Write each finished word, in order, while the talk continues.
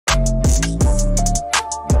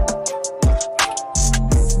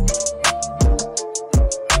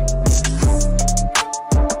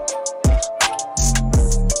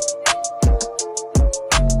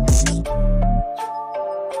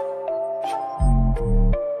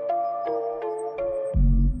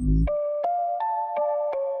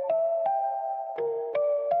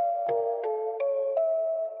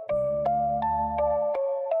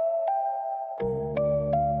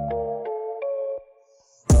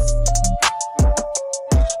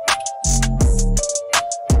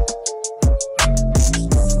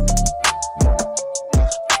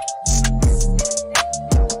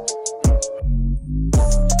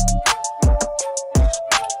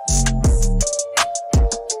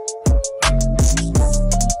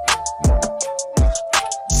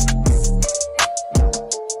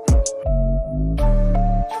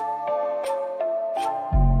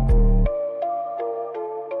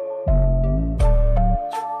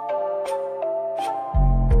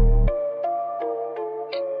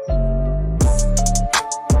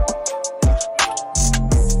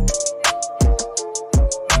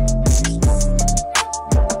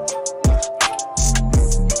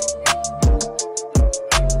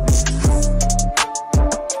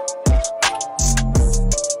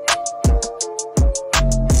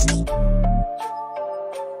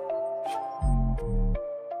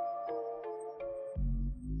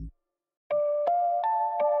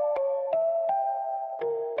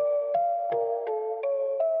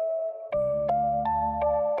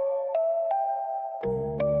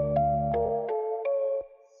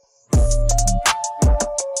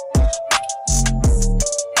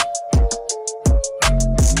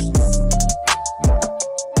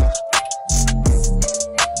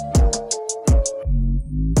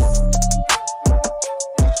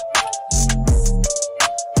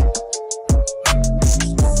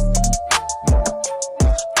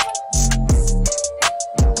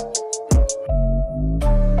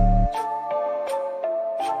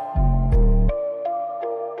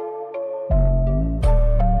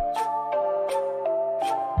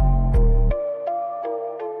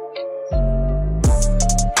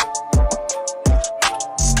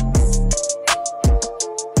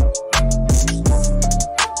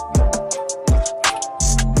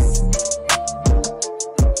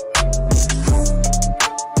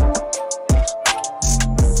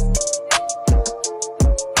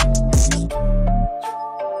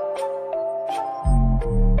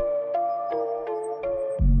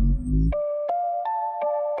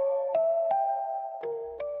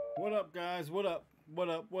What up, guys? What up? What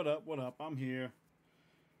up? What up? What up? I'm here.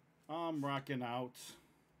 I'm rocking out.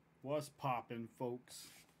 What's poppin', folks?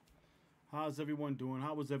 How's everyone doing?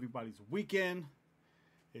 How was everybody's weekend?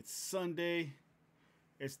 It's Sunday.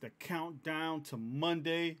 It's the countdown to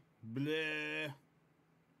Monday. Bleh.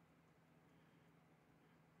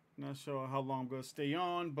 Not sure how long I'm going to stay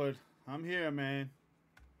on, but I'm here, man.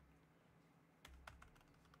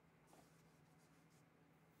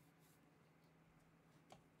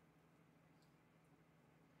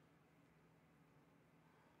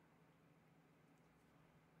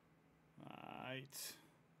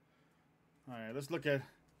 All right, let's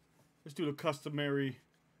do the customary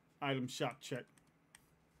item shop check.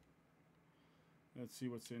 Let's see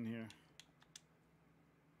what's in here.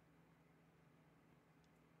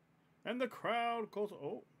 And the crowd goes,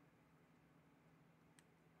 oh.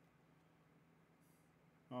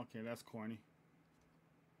 Okay, that's corny.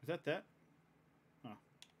 Is that? Oh.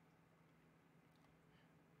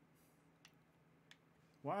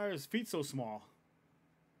 Why are his feet so small?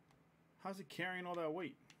 How's he carrying all that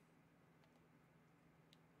weight?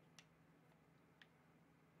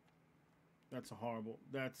 That's a horrible.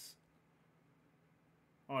 That's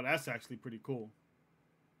actually pretty cool.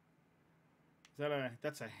 Is that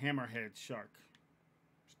that's a hammerhead shark.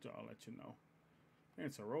 Just I'll let you know. And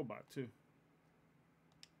it's a robot too.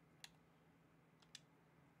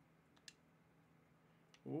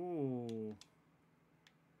 Ooh.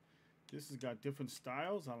 This has got different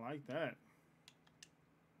styles. I like that.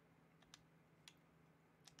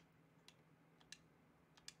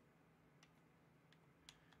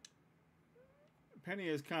 Penny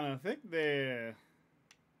is kind of thick there.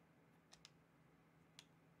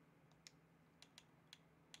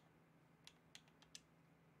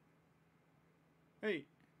 Hey.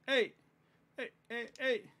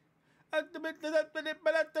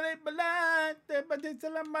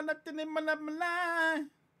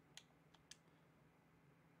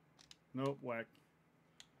 Nope, whack.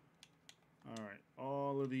 All right,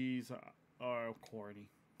 all of these are corny.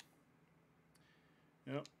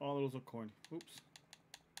 Yep, all of those are corny. Oops.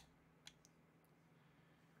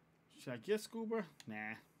 Should I get Scuba?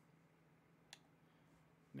 Nah.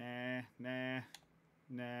 Nah, nah,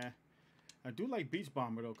 nah. I do like Beach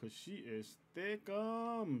Bomber though, cause she is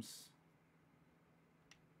thickums.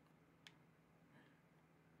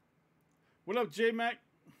 What up, J Mac?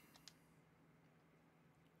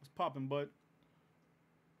 What's poppin', bud?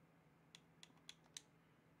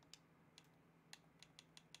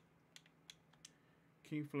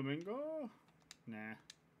 King Flamingo? Nah.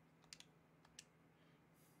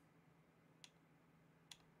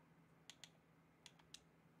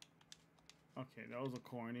 Okay, that was a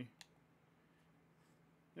corny.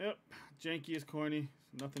 Yep, janky is corny.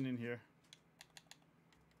 There's nothing in here.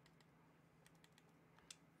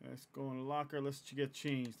 Let's go in the locker. Let's get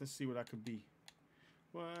changed. Let's see what I could be.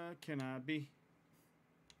 What can I be?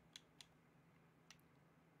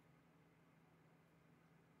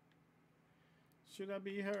 Should I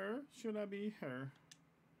be her? Should I be her?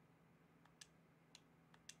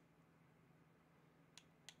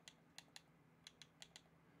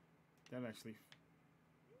 That actually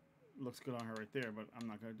looks good on her right there, but I'm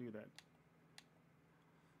not going to do that.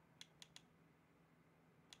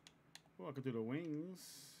 Oh, I could do the wings.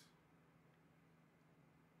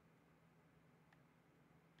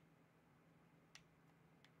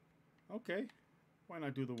 Okay. Why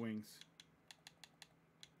not do the wings?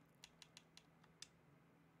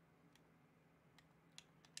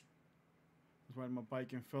 I was riding my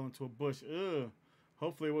bike and fell into a bush. Ugh.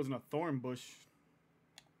 Hopefully it wasn't a thorn bush.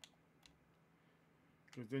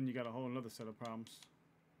 Because then you got a whole another set of problems.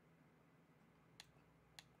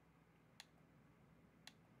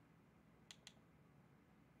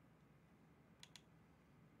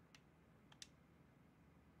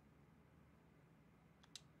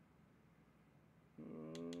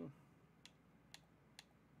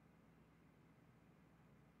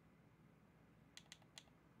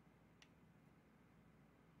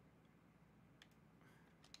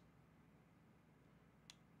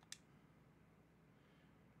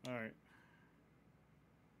 All right.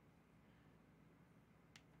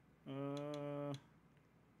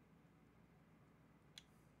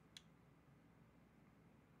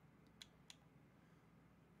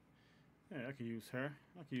 Yeah, I could use her.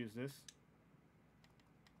 I could use this.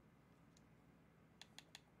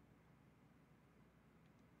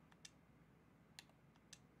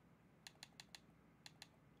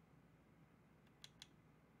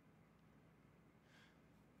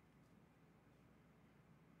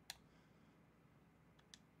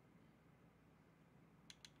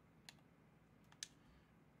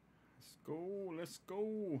 Let's go. Let's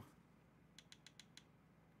go.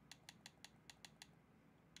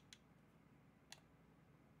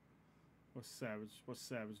 What's Savage? What's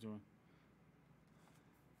Savage doing?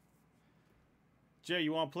 Jay,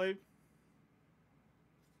 you want to play?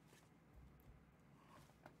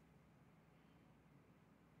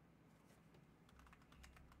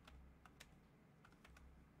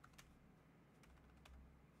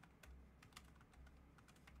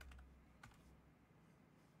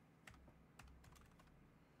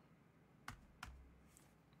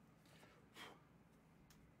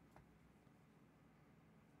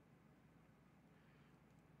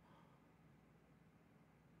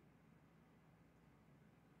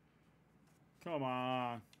 Come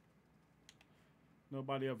on.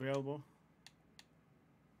 Nobody available.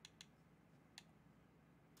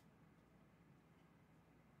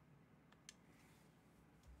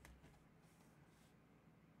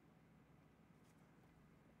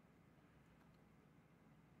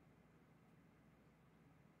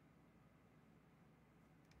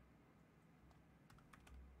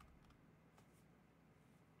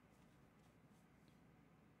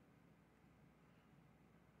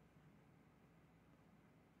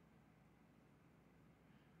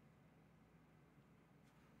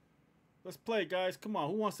 Let's play, guys. Come on.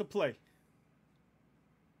 Who wants to play?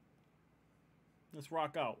 Let's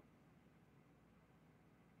rock out.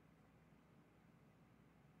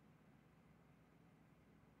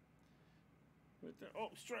 Right there. Oh,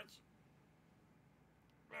 stretch.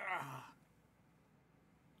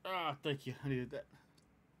 Thank you. I needed that.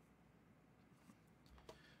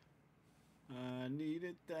 I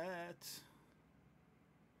needed that.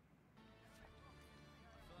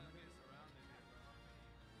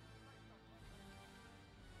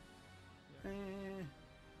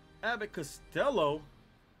 Abbott Costello?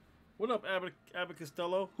 What up, Abbott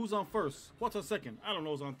Costello? Who's on first? What's on second? I don't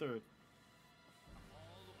know who's on third.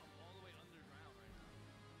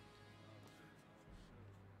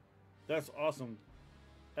 That's awesome.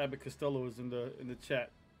 Abbott Costello is in the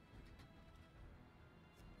chat.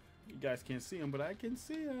 You guys can't see him, but I can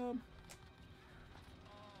see him.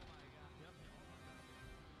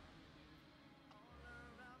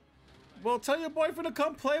 Well, tell your boyfriend to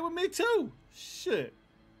come play with me too. Shit.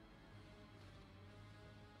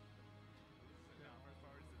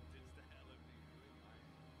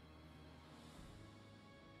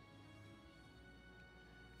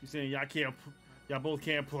 You saying y'all both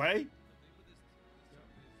can't play?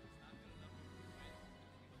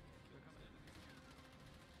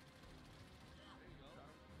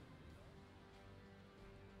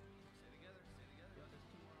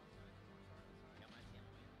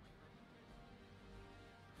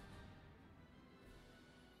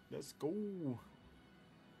 Let's go.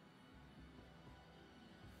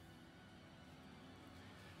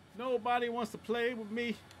 Nobody wants to play with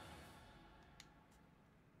me.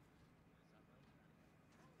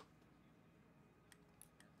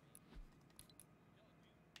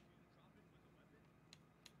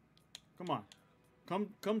 Come on.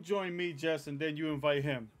 Come join me, Jess, and then you invite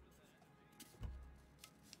him.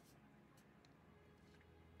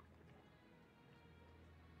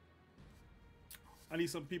 I need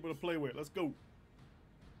some people to play with. Let's go.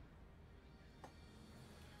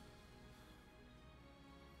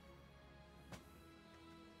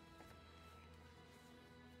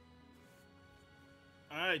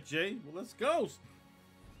 All right, Jay. Well, let's go.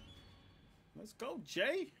 Let's go,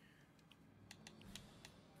 Jay.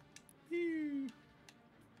 Phew.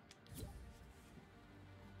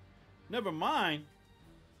 Never mind.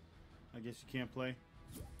 I guess you can't play.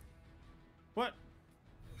 What?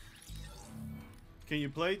 Can you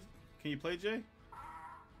play? Can you play, Jay?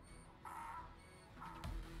 Oh,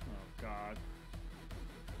 God.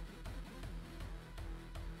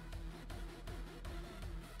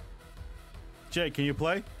 Jay, can you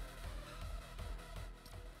play?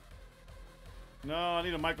 No, I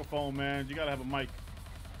need a microphone, man. You gotta have a mic.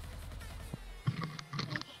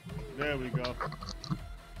 There we go.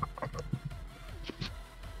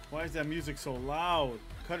 Why is that music so loud?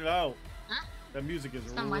 Cut it out. Huh? That music is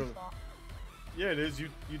It's not really... my fault. Yeah, it is. You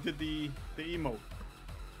did the emote.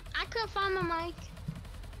 I couldn't find my mic.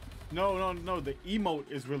 No. The emote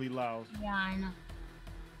is really loud. Yeah, I know.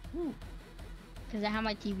 Whew. Because I have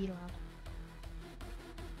my TV loud.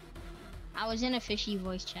 I was in a fishy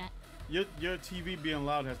voice chat. Your TV being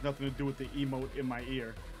loud has nothing to do with the emote in my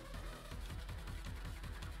ear.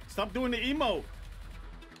 Stop doing the emote.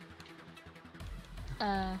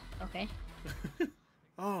 Okay.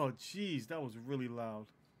 Oh, jeez, that was really loud.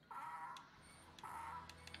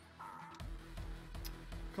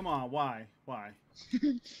 Come on, why? Why?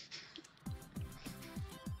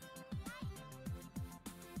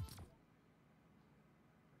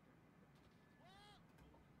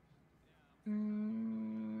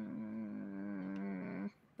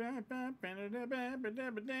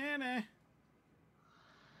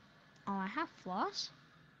 Oh, I have floss?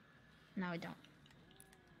 No, I don't.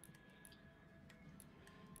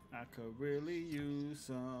 I could really use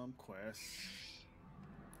some quests.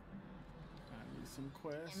 I need some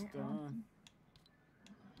quests done.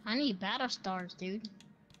 I need battle stars, dude.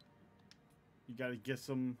 You gotta get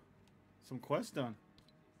some quests done.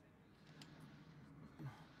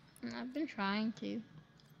 I've been trying to.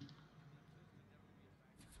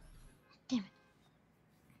 Damn it.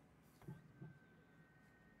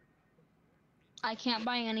 I can't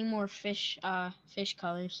buy any more fish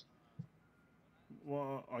colors.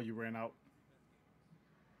 Well, oh, you ran out.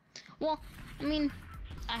 Well, I mean,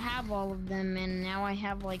 I have all of them, and now I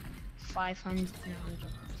have like 500.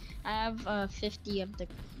 I have 50 of the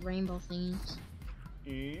rainbow things.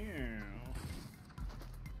 Ew.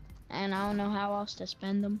 And I don't know how else to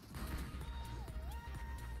spend them.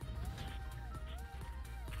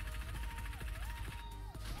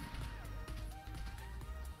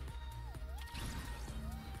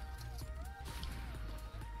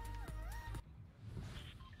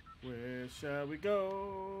 Where shall we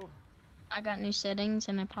go? I got new settings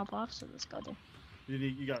and I pop off, so let's go there.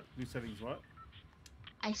 You got new settings, what?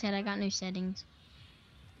 I said I got new settings.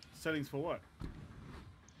 Settings for what?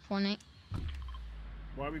 Fortnite.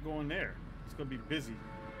 Why are we going there? It's gonna be busy.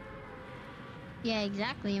 Yeah,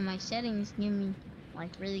 exactly. And my settings give me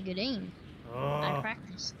like really good aim. I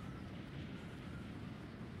practice.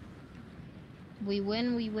 We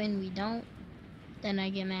win, we don't. Then I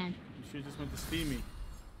get mad. You should just went to Steamy.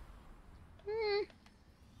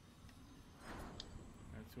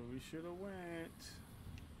 That's where we should have went.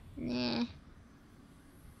 Nah.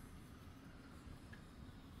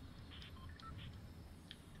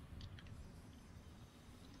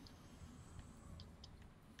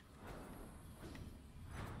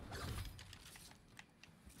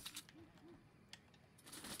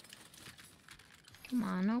 Come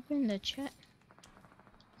on, open the chat.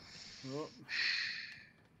 Oh.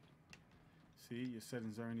 See, your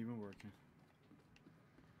settings aren't even working.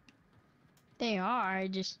 They are. I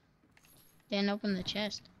just didn't open the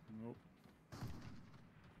chest. Nope.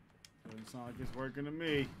 Doesn't sound like it's working to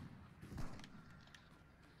me.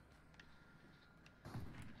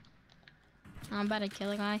 I'm about to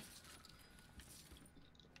kill a guy.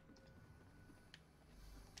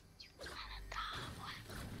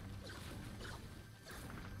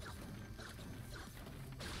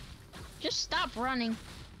 Just stop running.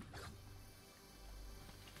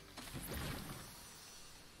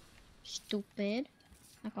 Stupid.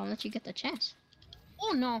 I'm gonna let you get the chance.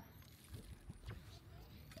 Oh no.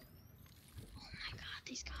 Oh my god,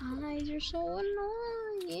 these guys are so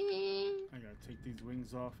annoying. I gotta take these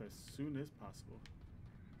wings off as soon as possible.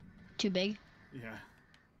 Too big? Yeah.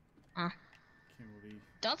 Ah. Can't believe.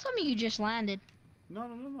 Don't tell me you just landed.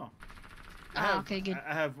 No. Oh, okay, good.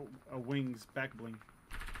 I have a wings back bling.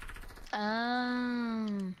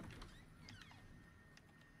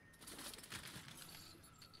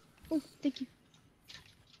 Oh, thank you.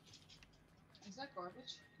 Is that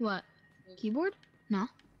garbage? What? Keyboard? No.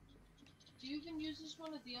 Do you even use this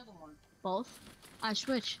one or the other one? Both. I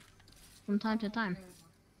switch from time to time.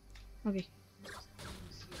 Okay.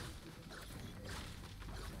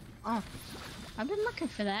 Oh, I've been looking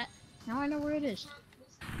for that. Now I know where it is.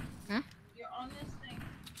 Huh? You're on this thing.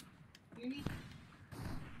 You need.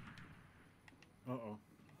 Uh-oh.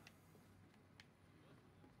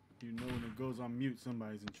 You know when it goes on mute,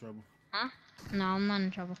 somebody's in trouble. Huh? No, I'm not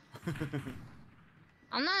in trouble.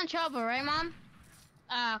 I'm not in trouble, right, Mom?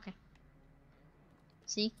 Ah, okay.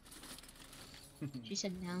 See? She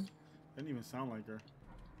said no. Didn't even sound like her.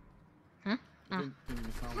 Huh? It didn't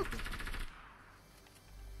even sound like her.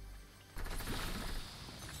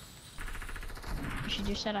 She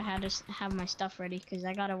just said I had to have my stuff ready because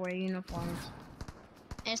I gotta wear uniforms.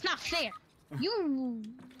 And it's not fair. You.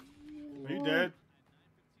 Are you dead?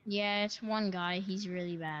 Yeah, it's one guy. He's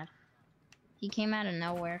really bad. He came out of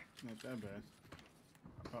nowhere. Not that bad.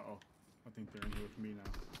 Uh-oh. I think they're in here with me now.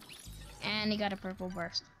 And he got a purple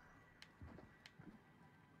burst.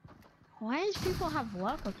 Why does people have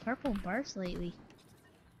luck with purple burst lately?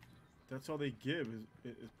 That's all they give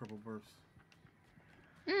is purple bursts.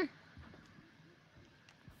 Hmm.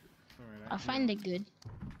 Alright, I'll find it good.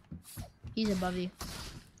 He's above you.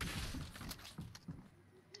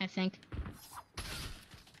 I think.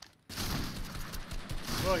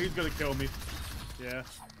 Well, he's gonna kill me. Yeah.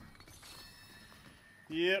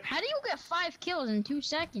 Yep. How do you get 5 kills in 2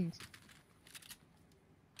 seconds?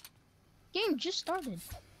 Game just started.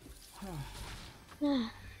 Oh no.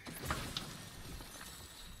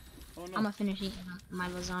 I'm gonna finish eating my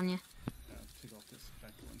lasagna. Yeah, take off this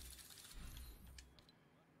back one.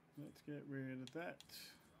 Let's get rid of that.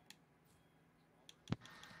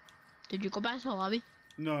 Did you go back to the lobby?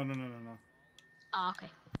 No. Oh, okay.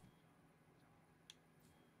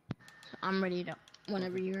 I'm ready to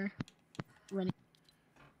whenever you're ready.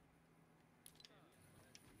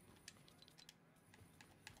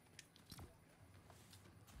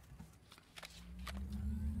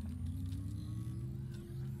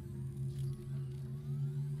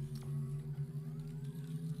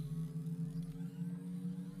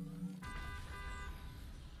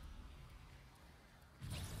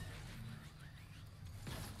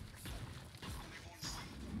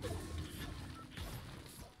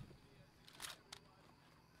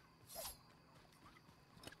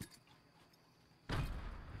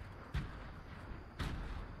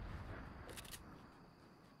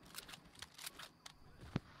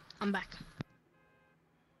 I'm back.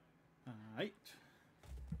 Alright.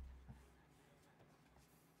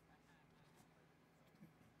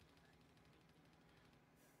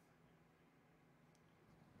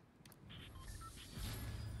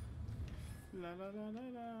 La la la la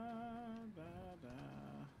la da da.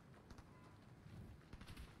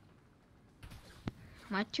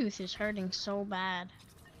 My tooth is hurting so bad.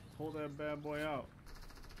 Pull that bad boy out.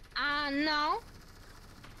 No.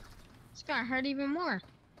 It's gonna hurt even more.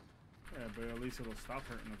 Yeah, but at least it'll stop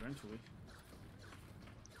hurting eventually.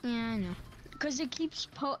 Yeah, I know. Because it keeps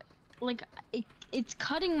it's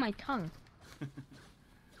cutting my tongue.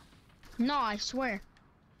 No, I swear.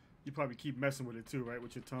 You probably keep messing with it too, right?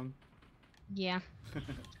 With your tongue? Yeah.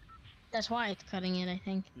 That's why it's cutting it, I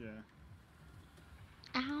think. Yeah.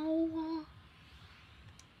 Ow.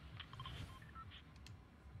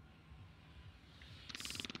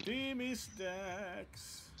 Steamy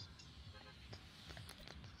stacks.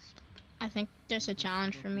 I think there's a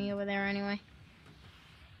challenge for me over there anyway.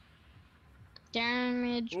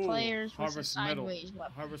 Damage Ooh, players with a harvest metal. sideways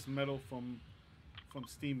weapon. Harvest metal from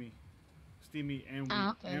Steamy. Steamy and Oh,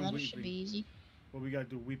 okay, and that Weeping. should be easy. Well, we gotta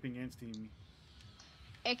do Weeping and Steamy.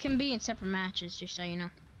 It can be in separate matches, just so you know.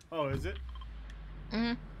 Oh, is it? Mhm.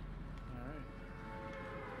 Alright.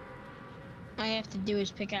 All you have to do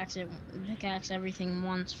is pickaxe everything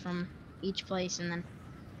once from each place, and then.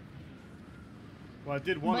 Well, I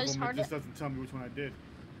did one But of it's them. It hard just to- doesn't tell me which one I did.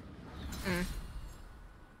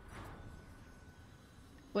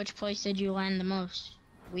 Which place did you land the most?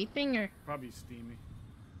 Weeping or? Probably Steamy.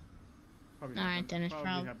 Probably Alright, happened, then it's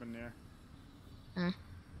probably happened there.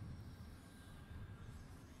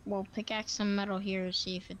 Well, pickaxe some metal here to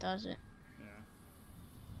see if it does it. Yeah.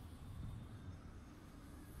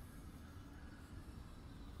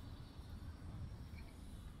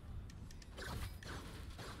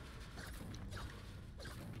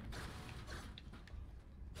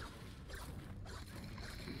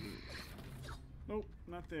 Nope,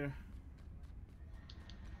 not there.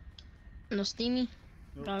 No steamy?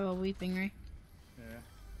 Nope. Gotta go weeping, right?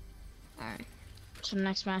 Yeah. Alright. So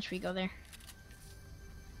next match we go there.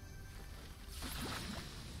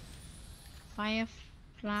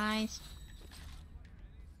 Fireflies.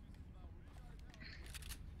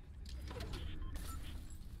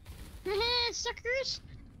 Suckers!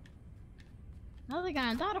 Now they're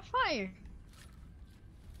gonna die to fire.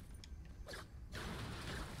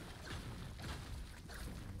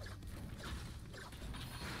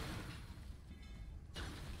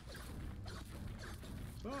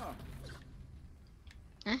 Ah.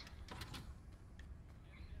 Huh?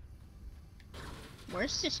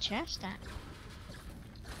 Where's this chest at?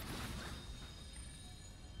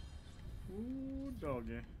 Ooh,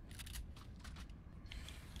 doggy.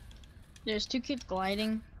 There's two kids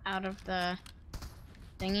gliding out of the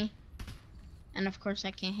thingy. And of course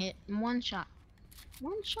I can't hit in one shot.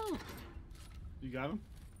 One shot. You got him?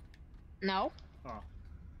 No. Oh.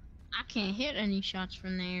 I can't hit any shots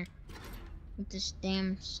from there. With this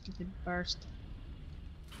damn stupid burst.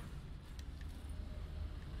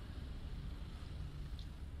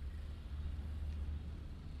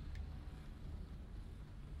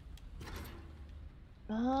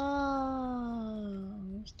 Oh,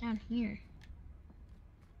 what's down here?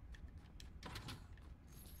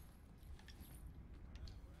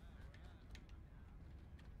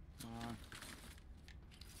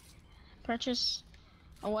 Purchase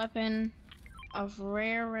a weapon of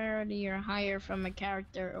rare rarity or higher from a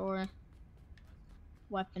character or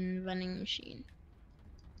weapon vending machine.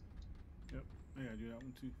 Yep, I gotta do that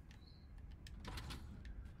one too.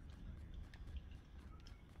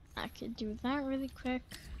 I could do that really quick.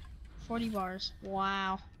 40 bars.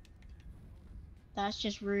 Wow. That's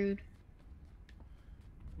just rude.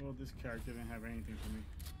 Well, this character didn't have anything for me.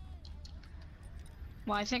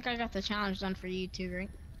 Well, I think I got the challenge done for you too, right?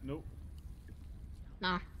 Nope.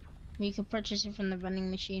 Nah. You can purchase it from the vending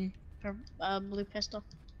machine for blue pistol.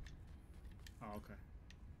 Oh, okay.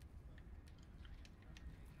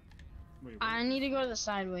 Wait, I need to go to the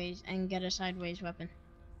sideways and get a sideways weapon.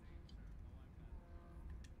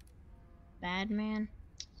 Bad man.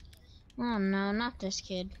 Oh no, not this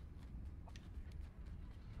kid.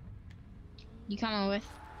 You coming with?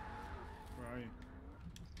 where are you?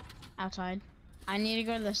 Outside. I need to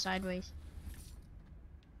go to the sideways.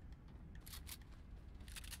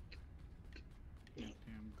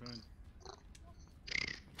 Damn gun.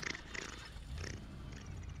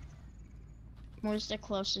 Where's the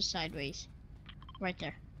closest sideways? Right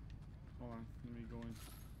there. Hold on, let me go in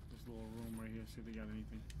this little room right here, see if they got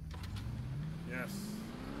anything. Yes.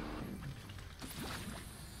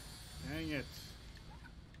 Dang it.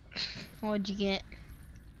 What'd you get?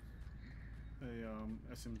 A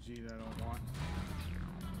SMG that I don't want.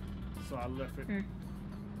 So I left it.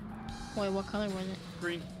 Wait, what color was it?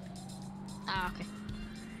 Green. Ah, okay.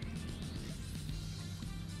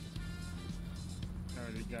 I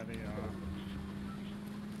already got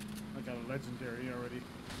I got a legendary already.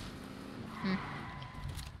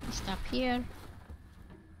 Stop here.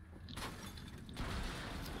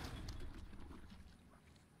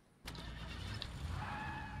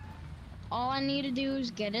 All I need to do is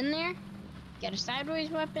get in there, get a sideways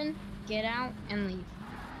weapon, get out, and leave.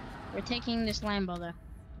 We're taking this Lambo though.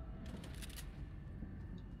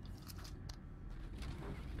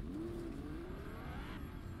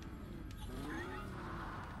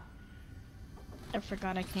 I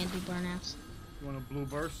forgot I can't do burnouts. You want a blue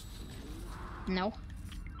burst? No. No, I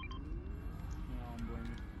don't blame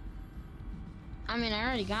you. I mean, I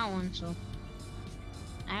already got one, so.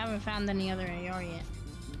 I haven't found any other AR yet.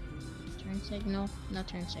 Turn signal? No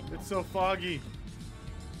turn signal. It's so foggy.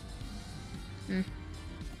 At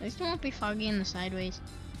least it won't be foggy in the sideways.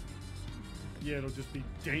 Yeah, it'll just be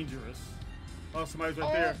dangerous. Oh, somebody's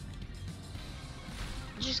right there.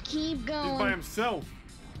 Just keep He's by going. himself.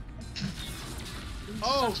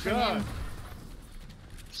 Oh Sucks for god. him.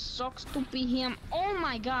 Sucks to be him. Oh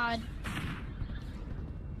my god.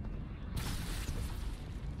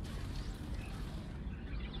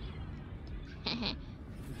 Did you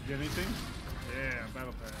get anything? Yeah,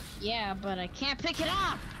 battle pass. Yeah, but I can't pick it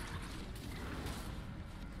up.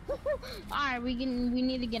 Alright, we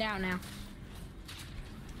need to get out now.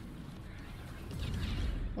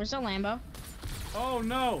 Where's the Lambo? Oh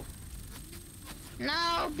no!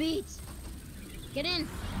 No, Beats. Get in.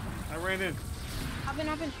 I ran in. Hop in,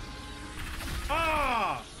 hop in.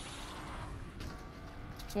 Ah!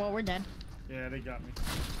 Well, we're dead. Yeah, they got me.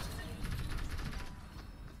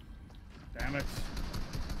 Damn it.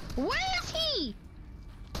 Where is he?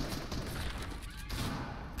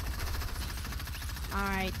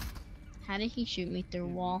 Alright. How did he shoot me through a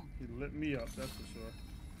wall? He lit me up, that's for sure.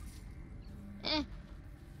 Eh.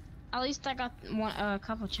 At least I got a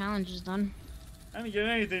couple challenges done. I didn't get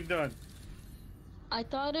anything done. I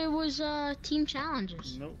thought it was team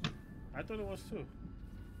challenges. Nope. I thought it was too.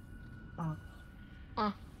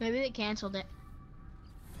 Oh, maybe they canceled it.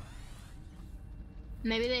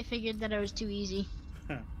 Maybe they figured that it was too easy.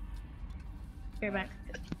 Here, back.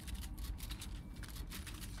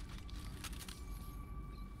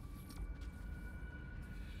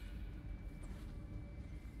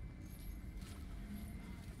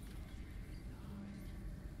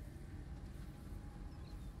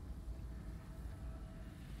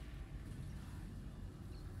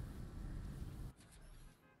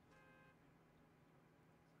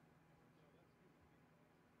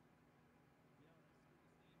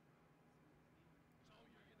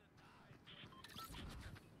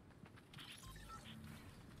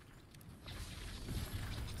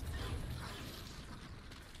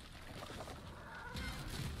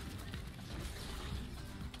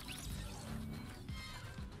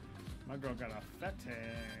 My girl got a fat tag.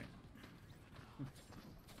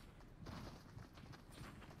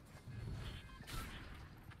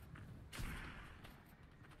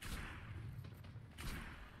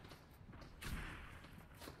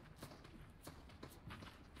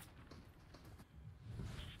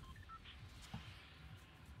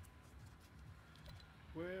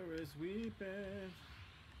 Where is Weepin'?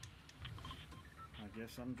 I guess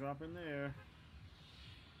I'm dropping there.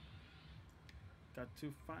 Got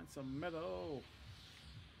to find some metal.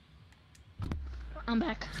 I'm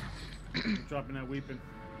back. I'm dropping that Weepin'.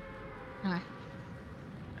 Alright.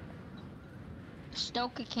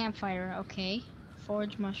 Stoke a campfire, okay.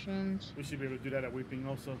 Forage mushrooms. We should be able to do that at Weeping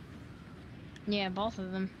also. Yeah, both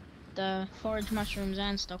of them. The forage mushrooms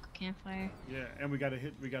and stoke a campfire. Yeah, and we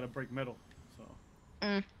gotta break metal.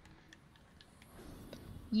 So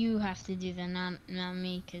You have to do that, not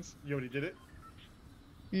me, cause you already did it?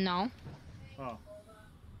 no. Oh.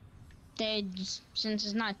 They just, since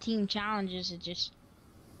it's not team challenges, it just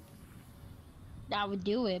I would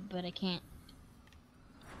do it, but I can't.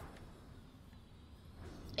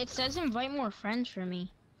 It says invite more friends for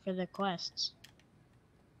me for the quests.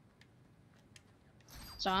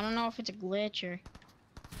 So I don't know if it's a glitch or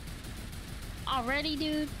already,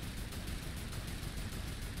 dude.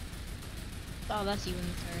 Oh, that's even the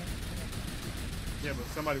third. Yeah, but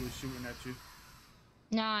somebody was shooting at you.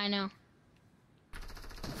 No, I know.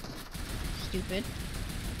 Stupid.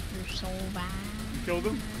 You're so bad. You killed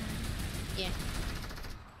him? Yeah.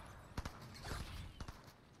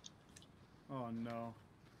 Oh no.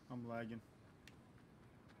 I'm lagging.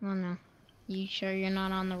 Oh no. You sure you're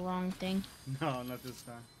not on the wrong thing? No, not this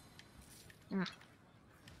time. Ah.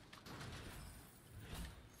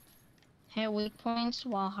 Hit weak points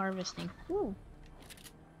while harvesting. Ooh.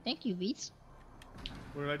 Thank you, Beats.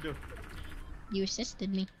 What did I do? You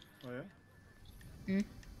assisted me. Oh yeah? Hmm.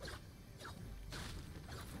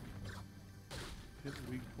 Hit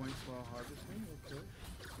weak points while harvesting? Okay.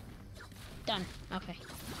 Done. Okay.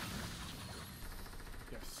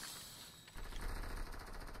 Yes.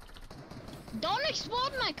 Don't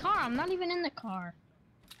explode my car. I'm not even in the car.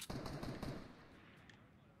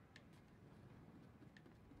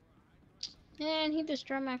 And he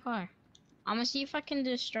destroyed my car. I'm gonna see if I can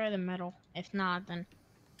destroy the metal. If not, then...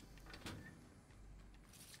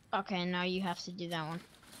 Okay, now you have to do that one.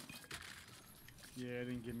 Yeah, it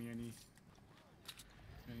didn't give me anything.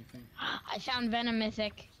 I found Venom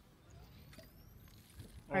Mythic.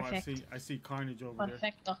 Oh, Perfect. I see Carnage over there.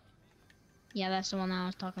 Perfecto. Yeah, that's the one I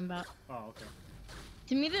was talking about. Oh, okay.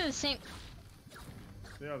 To me, they're the same.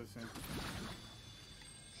 They are the same.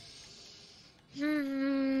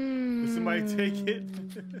 Did Did somebody take it?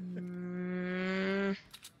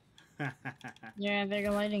 Yeah,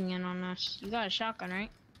 they're lighting in on us. You got a shotgun, right?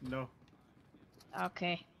 No.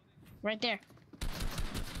 Okay. Right there.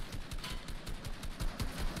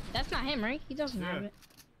 not him, right? He doesn't have Yeah. it.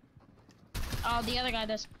 Oh, the other guy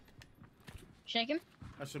does. Shake him.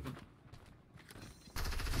 I shook him.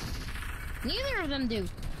 Neither of them do.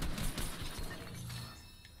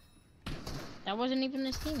 That wasn't even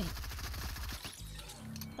his teammate.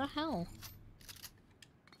 What the hell?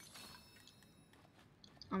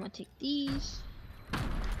 I'm gonna take these.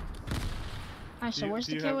 Alright, so where's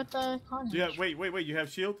the kid with the carnage? Yeah, wait. You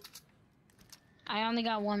have shield? I only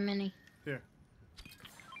got one mini. Here.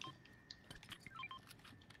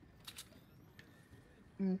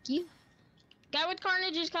 Thank you. Guy with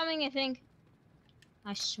carnage is coming, I think.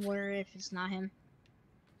 I swear if it's not him.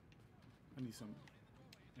 I need some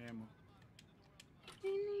ammo. I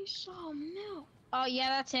need some milk. Oh yeah,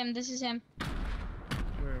 that's him. This is him.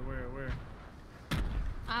 Where?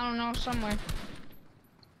 I don't know, somewhere.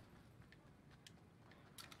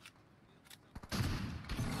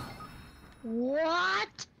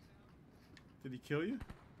 What? Did he kill you?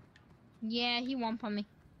 Yeah, he won't on me.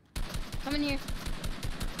 Come in here.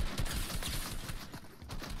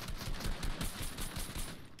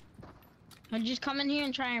 I'll just come in here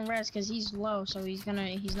and try and rest, cause he's low, so he's not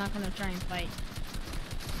gonna try and fight.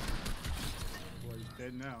 Boy, he's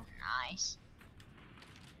dead now. Nice.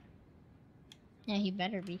 Yeah, he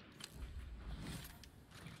better be.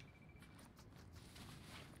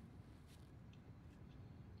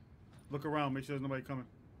 Look around, make sure there's nobody coming.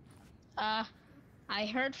 I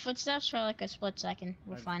heard footsteps for like a split second.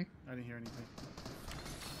 We're fine. I didn't hear anything.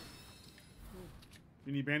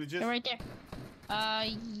 You need bandages? They're right there.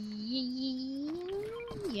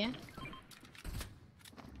 Yeah.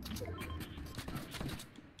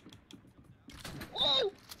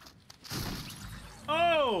 Oh!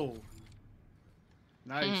 Oh!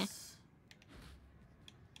 Nice.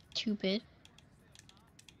 Stupid.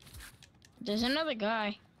 There's another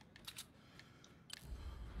guy.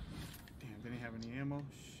 Damn, didn't have any ammo.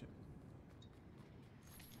 Shit.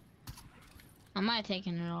 I might have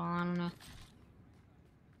taken it all, I don't know.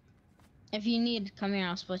 If you need, come here,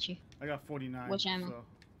 I'll split you. I got 49. Which ammo? So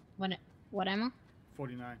What ammo?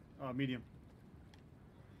 49. Medium.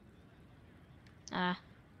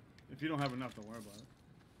 If you don't have enough, don't worry about it.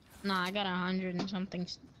 Nah, I got 100 and something.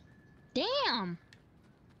 Damn!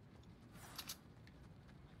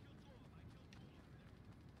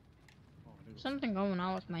 Oh, there goes- Something going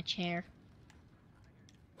on with my chair.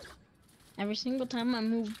 Every single time I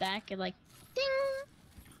move back, it like, ding!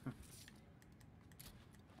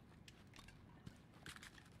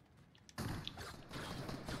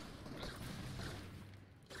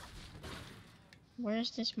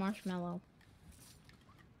 Where's this marshmallow?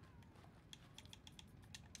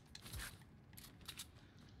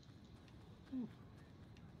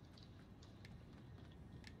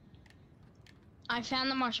 I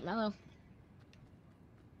found the marshmallow.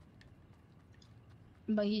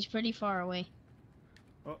 But he's pretty far away.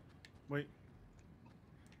 Oh, wait.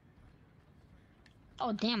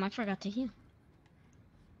 Oh damn, I forgot to heal.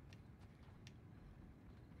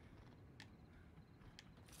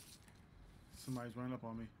 Somebody's running up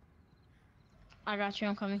on me. I got you,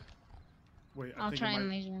 I'm coming. Wait, I'll try and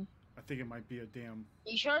laser him. I think it might be a damn.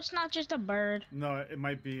 You sure it's not just a bird? No, it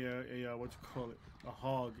might be a what you call it? A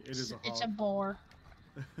hog. It is a hog. It's a boar.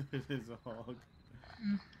 It is a hog.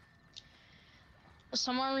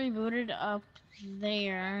 Someone rebooted up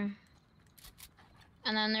there.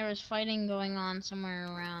 And then there was fighting going on somewhere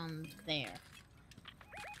around there.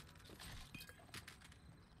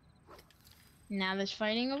 Now there's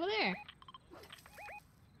fighting over there.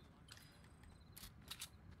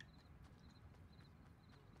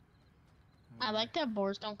 I like that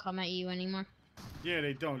boars don't come at you anymore. Yeah,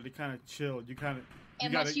 they don't. They kind of chill. You kind of.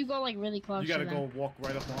 Unless you go like really close. You gotta to them. go walk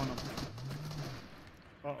right up on them.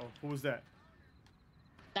 Uh-oh, who was that?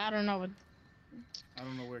 I don't know. I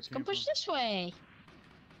don't know where it Let's came go push from. this way.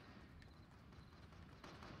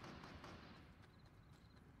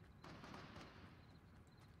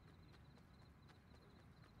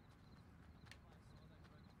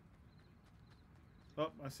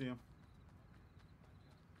 Oh, I see him.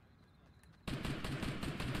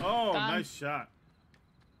 Oh, nice shot.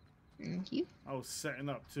 Thank you. I was setting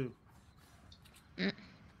up too.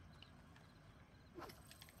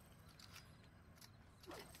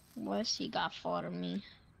 What's he got for me?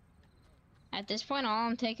 At this point, all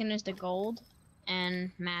I'm taking is the gold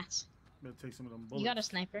and mats. Better take some of them bullets. You got a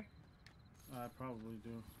sniper? I probably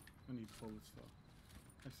do. I need bullets though.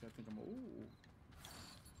 Actually, I think I'm. Ooh.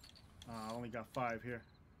 I only got 5 here.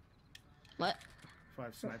 What?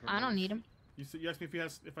 5 sniper. I don't need them. You asked me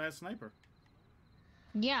if I had sniper.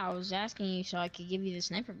 Yeah, I was asking you so I could give you the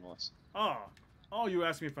sniper bullets. Oh, you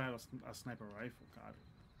asked me if I had a sniper rifle.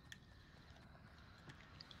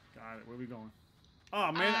 Got Got it. Where we going?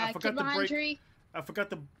 Oh man, I forgot kid to behind break. tree. I forgot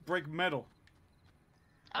to break metal.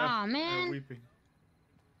 Aw, man. Weeping.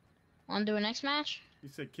 Wanna do a next match? You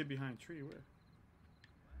said kid behind tree. Where?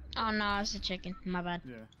 Oh no, it's a chicken. My bad.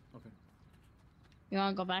 Yeah. Okay. You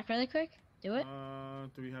wanna go back really quick? Do it.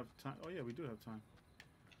 Do we have time? Oh yeah, we do have time.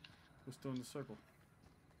 We're still in the circle.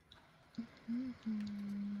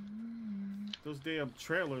 Those damn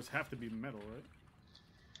trailers have to be metal, right?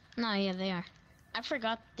 No, yeah, they are. I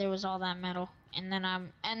forgot there was all that metal, and then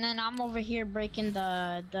I'm over here breaking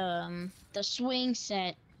the swing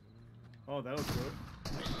set. Oh, that was good.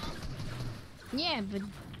 Yeah, but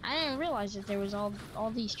I didn't realize that there was all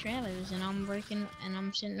these trailers, and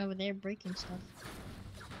I'm sitting over there breaking stuff.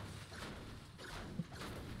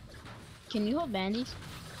 Can you hold bandies?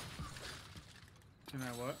 Can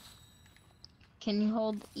I what? Can you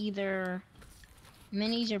hold either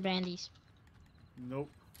minis or bandies? Nope.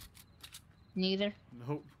 Neither?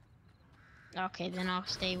 Nope. Okay, then I'll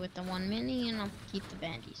stay with the one mini and I'll keep the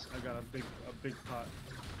bandies. I got a big pot.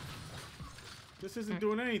 This isn't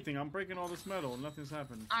doing anything. I'm breaking all this metal. Nothing's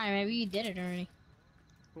happening. Alright, maybe you did it already.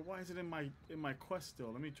 But why is it in my quest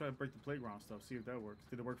still? Let me try to break the playground stuff. See if that works.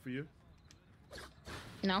 Did it work for you?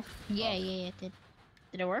 No? Yeah, yeah, it did.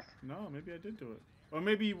 Did it work? No, maybe I did do it. Or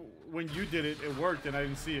maybe when you did it, it worked and I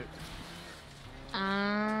didn't see it.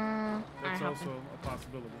 That's also a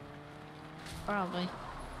possibility. Probably.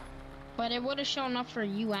 But it would have shown up for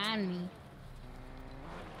you and me.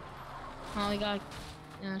 Oh, we gotta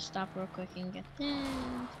stop real quick and get this.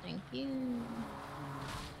 Thank you.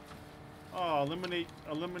 Oh, eliminate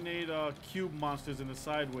cube monsters in the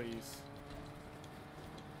sideways.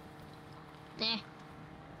 Eh.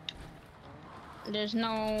 There's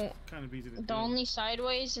no. Kind of easy to do. The only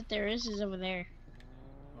sideways that there is over there.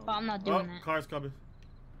 Oh. But I'm not doing that. Cars coming.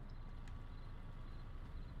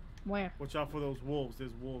 Where? Watch out for those wolves.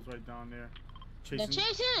 There's wolves right down there. They're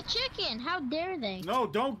chasing a chicken. How dare they? No,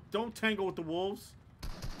 don't tangle with the wolves.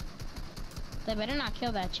 They better not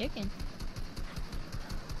kill that chicken.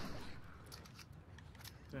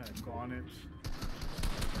 Daggone it.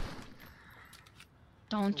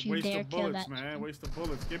 Don't you dare kill that man. chicken. Waste of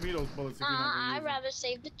bullets. Give me those bullets if you're not gonna use I'd rather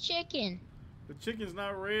save the chicken. The chicken's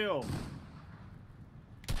not real.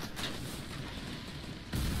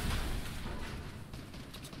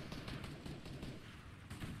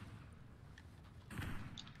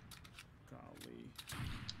 Golly.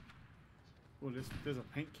 Oh, there's a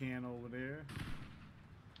paint can over there.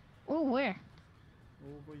 Oh, where?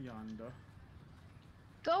 Over yonder.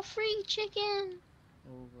 Go free, chicken.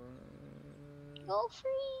 Over Go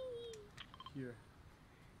free. here.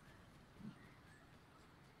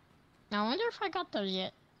 I wonder if I got those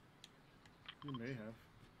yet. You may have.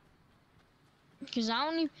 Because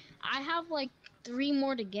I have like 3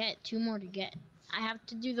 more to get, 2 more to get. I have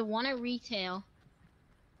to do the one at retail.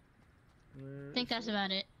 I think that's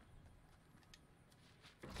about it.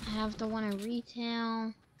 I have the one at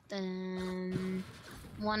retail, then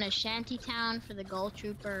one at Shantytown for the Gold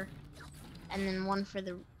Trooper, and then one for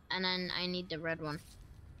the, and then I need the red one.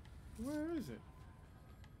 Where is it?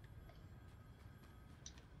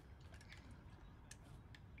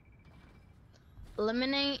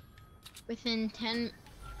 Eliminate within 10,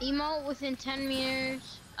 emote within 10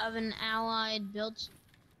 meters of an allied build.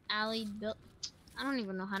 I don't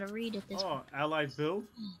even know how to read it this Oh, allied build?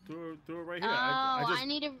 Do it right here.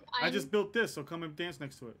 Oh, I just built this, so come and dance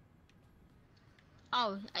next to it.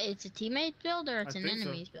 Oh, it's a teammate build or it's I an think so.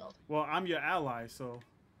 enemy's build? Well, I'm your ally, so.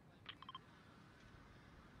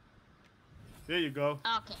 There you go.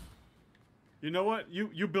 Okay. You know what?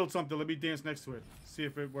 You built something. Let me dance next to it. See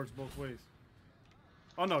if it works both ways.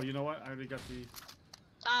 Oh no, you know what? I already got the.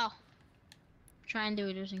 Oh. Try and do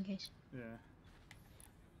it just in case. Yeah.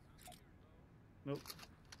 Nope.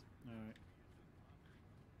 Alright.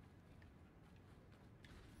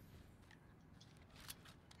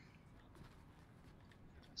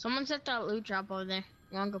 Someone set that loot drop over there.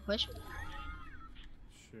 You wanna go push?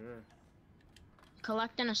 Sure.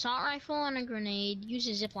 Collect an assault rifle and a grenade. Use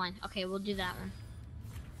a zipline. Okay, we'll do that one.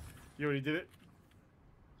 You already did it?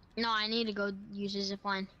 No, I need to go use a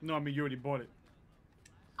zipline. No, I mean you already bought it.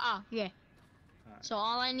 Oh, yeah. Alright. So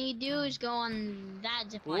all I need to do is go on that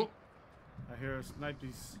zipline. Oh, I hear a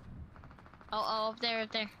snipies. Oh, up there,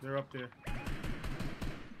 up there. They're up there.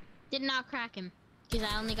 Did not crack him. Because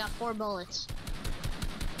I only got 4 bullets.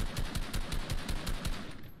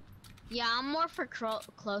 Yeah, I'm more for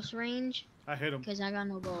close range. I hit him. Because I got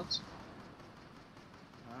no bullets.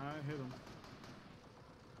 I hit him.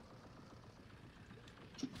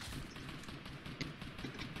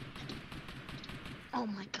 Oh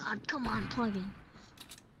my god, come on, plug in.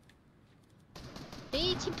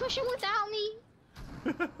 He's pushing without me.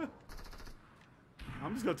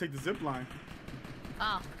 I'm just gonna take the zip line.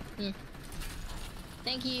 Oh, yeah.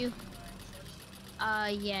 Thank you.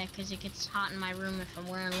 Yeah, because it gets hot in my room if I'm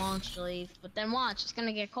wearing long sleeve. But then watch, it's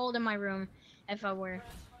gonna get cold in my room if I wear.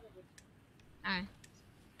 Alright.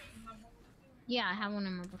 Yeah, I have one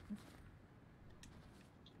in my book.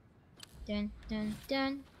 Dun dun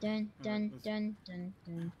dun dun dun dun dun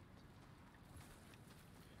dun.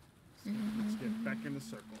 Let's get back in the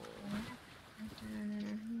circle.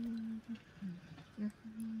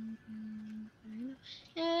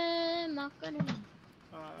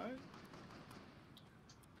 Alright.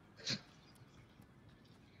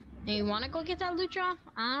 Hey, you wanna go get that loot drop?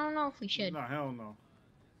 I don't know if we should. No, hell no.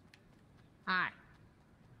 Alright.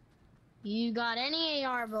 You got any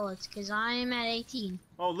AR bullets? Cause I'm at 18.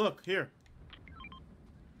 Oh, look, here.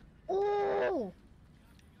 Oh!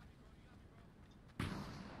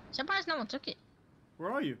 Surprised no one took it.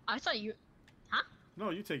 Where are you? I thought you... Huh?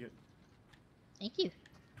 No, you take it. Thank you.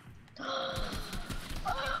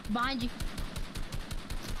 Behind you.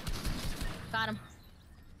 Got him.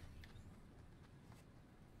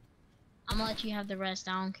 I'm gonna let you have the rest.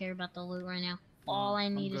 I don't care about the loot right now. All I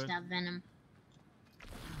need is that venom.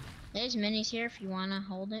 There's minis here if you wanna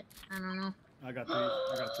hold it. I don't know. I got three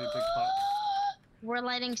big pots. We're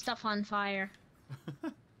lighting stuff on fire.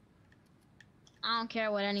 I don't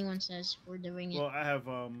care what anyone says. We're doing it. Well, I have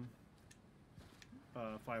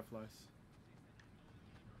fireflies.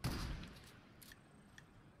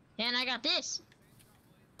 And I got this.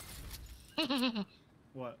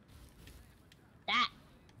 What? That.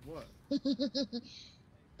 What?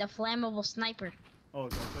 The flammable sniper. Oh,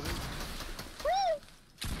 is that it? Woo!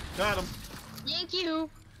 Got him. Thank you.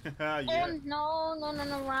 Yeah. Oh no, no, no,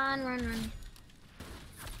 no, run.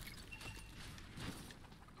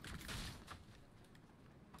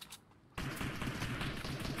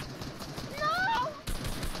 No!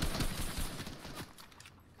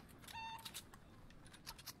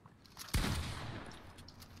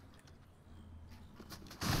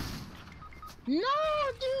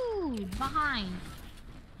 No, dude! Behind.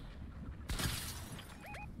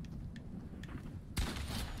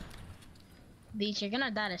 Beach, you're gonna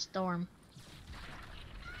die to storm.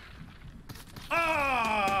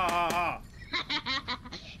 Ah!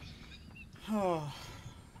 Oh.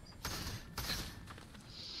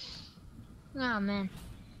 Oh man.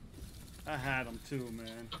 I had him too,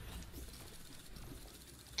 man.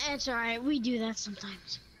 It's alright, we do that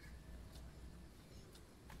sometimes.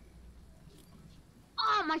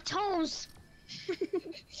 Oh, my toes!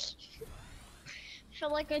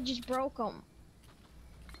 Feel like I just broke them.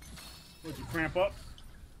 Would you cramp up?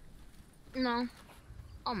 No.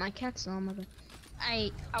 Oh, my cat's on my bed.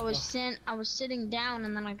 I was sitting down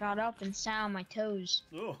and then I got up and sat on my toes.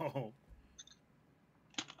 Oh.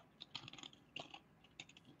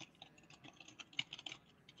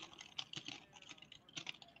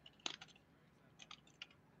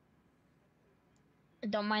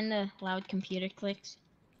 Don't mind the loud computer clicks,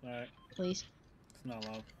 Alright. please. It's not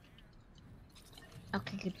loud.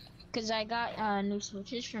 Okay, good. Cause I got new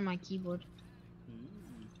switches for my keyboard.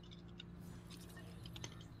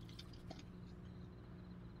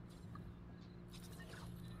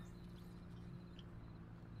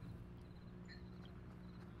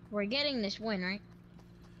 We're getting this win, right?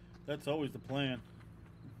 That's always the plan.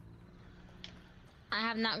 I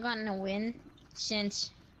have not gotten a win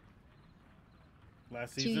since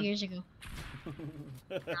Last 2 season? years ago.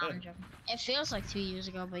 No, I'm joking. It feels like 2 years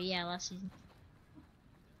ago, but yeah, last season.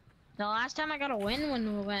 The last time I got a win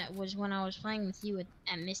was when I was playing with you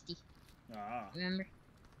at Misty. Ah. Remember?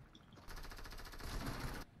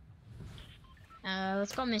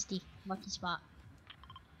 Let's go Misty. Lucky spot.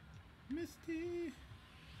 Misty.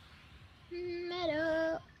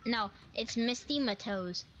 Meadow. No, it's Misty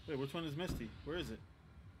Matos. Wait, which one is Misty? Where is it?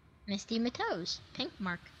 Misty Matos. Pink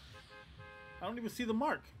mark. I don't even see the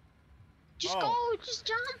mark. Just Oh. go, just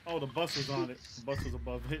jump. Oh, the bus was on it. The bus was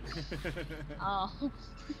above it. Oh.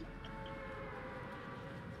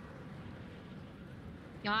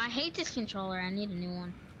 Yo, I hate this controller. I need a new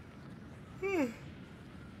one.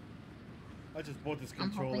 I just bought this I'm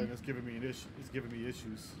controller hoping. and it's giving me it's giving me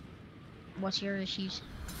issues. What's your issues?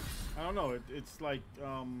 I don't know. It's like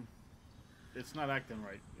it's not acting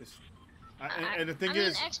right. And the thing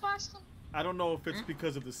is, Xbox. I don't know if it's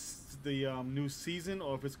because of the new season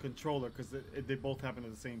or if it's controller because they both happen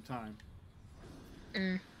at the same time.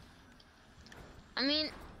 I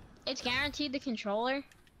mean, it's guaranteed the controller.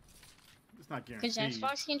 It's not guaranteed. Because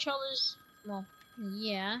Xbox controllers, well,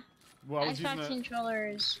 yeah. Well, I was Xbox using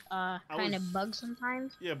controllers kind of bug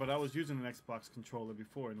sometimes. Yeah, but I was using an Xbox controller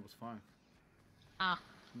before and it was fine. Ah.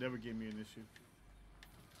 Never gave me an issue.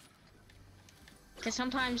 Because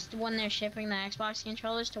sometimes when they're shipping the Xbox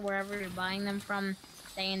controllers to wherever you're buying them from,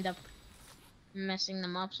 they end up messing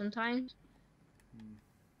them up sometimes.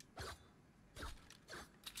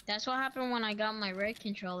 That's what happened when I got my red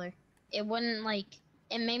controller. It wouldn't like,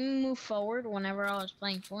 it made me move forward whenever I was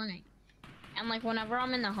playing Fortnite. And like whenever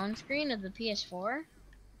I'm in the home screen of the PS4,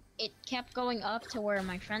 it kept going up to where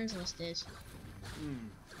my friends list is.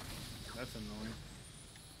 That's annoying.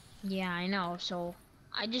 Yeah, I know. So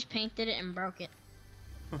I just painted it and broke it.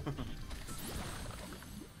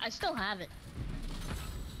 I still have it.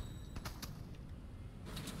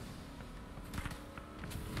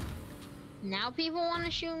 Now people want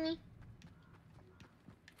to shoot me.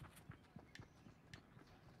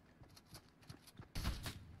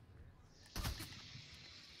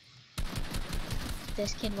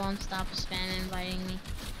 This kid won't stop spam inviting me.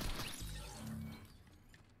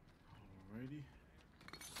 Alrighty.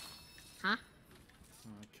 Huh?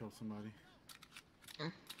 I killed somebody.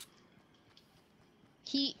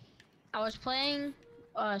 I was playing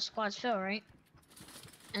Squad's Fill, right?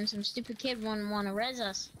 And some stupid kid wouldn't want to res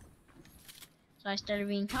us. So I started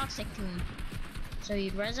being toxic to him. So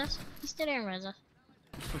you'd res us? He still didn't res us.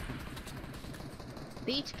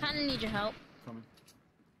 Beats, kinda need your help. Coming.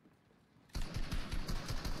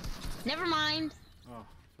 Never mind. Oh,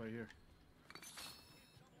 it's right here.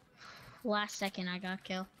 Last second I got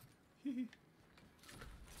killed. 8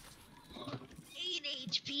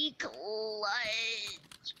 HP clutch.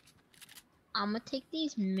 I'm gonna take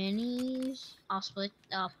these minis. I'll split.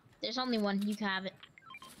 Oh, there's only one. You can have it.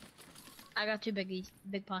 I got two big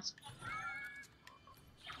pots.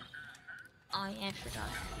 Oh yeah, I forgot.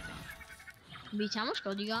 Beats, how much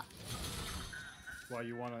gold you got? Why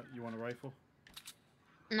you want a rifle?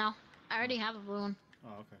 No, I already have a blue one.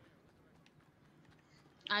 Oh, okay.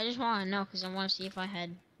 I just want to know because I want to see if I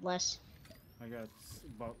had less. I got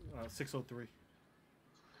about 603.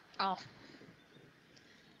 Oh.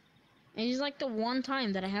 It's like the one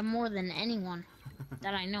time that I have more than anyone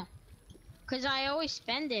that I know. Because I always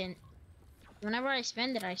spend it. Whenever I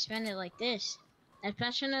spend it like this.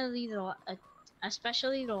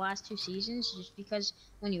 Especially the last 2 seasons, just because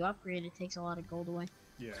when you upgrade, it takes a lot of gold away.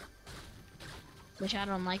 Yeah. Which I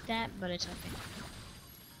don't like that, but it's okay.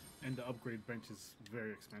 And the upgrade bench is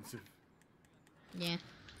very expensive. Yeah.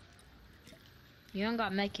 You don't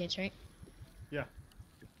got med kits, right? Yeah.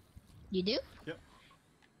 You do? Yep.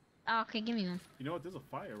 Oh, okay, give me one. You know what? There's a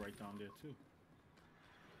fire right down there too.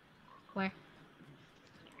 Where?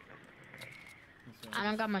 I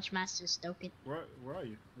don't got much mass to stoke it. Where are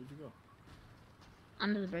you? Where'd you go?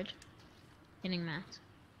 Under the bridge. Getting mass.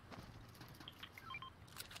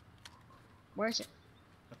 Where is it?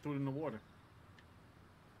 I threw it in the water.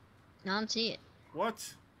 I don't see it.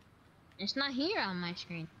 What? It's not here on my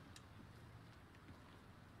screen.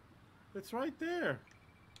 It's right there.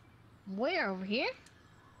 Where? Over here?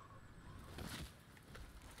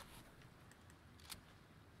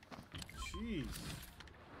 Jeez.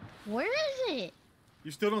 Where is it? You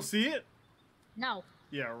still don't see it? No.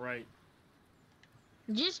 Yeah, right.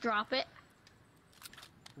 Just drop it.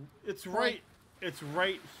 It's right. It's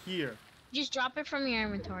right here. Just drop it from your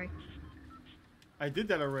inventory. I did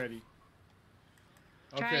that already.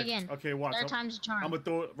 Try again. Okay, watch. Third time's a charm. I'm gonna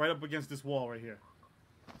throw it right up against this wall right here.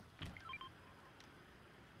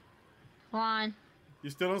 Hold on. You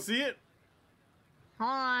still don't see it? Hold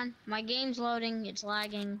on. My game's loading. It's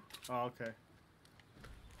lagging. Oh, okay.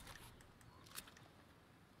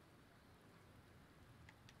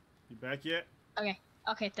 You back yet? Okay.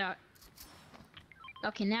 Okay, throw it.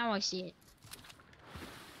 Okay, now I see it.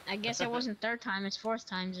 I guess it wasn't third time. It's fourth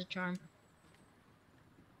time's a charm.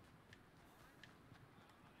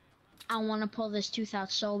 I want to pull this tooth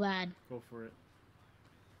out so bad. Go for it.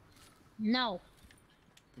 No.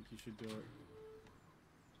 I think you should do it.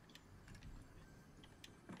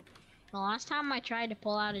 The last time I tried to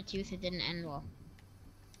pull out a tooth, it didn't end well.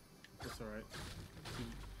 That's alright.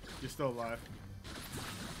 You're still alive.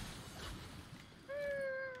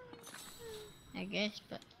 I guess,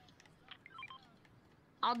 but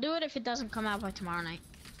I'll do it if it doesn't come out by tomorrow night.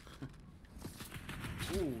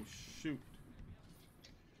 Ooh, shoot.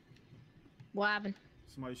 What happened?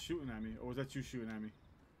 Somebody's shooting at me. Or was that you shooting at me?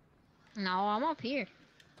 No, I'm up here.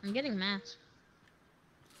 I'm getting mass.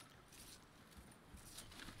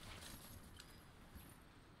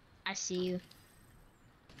 I see you.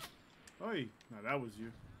 Oi, no, that was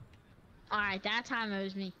you. Alright, that time it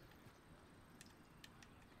was me.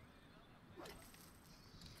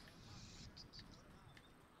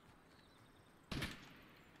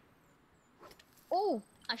 Oh,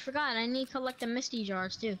 I forgot. I need to collect the Misty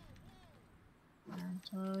jars too.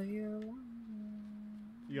 Until you're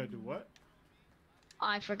You gotta do what? Oh,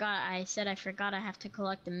 I forgot. I said I forgot I have to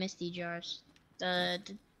collect the misty jars. The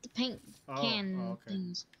paint can okay.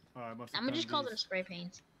 things. Oh, I must have I'm gonna done just call these. them spray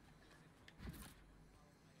paints.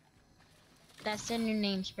 That's their new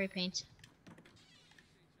name, spray paints.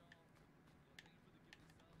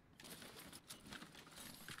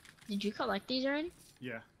 Did you collect these already?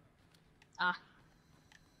 Yeah. Ah.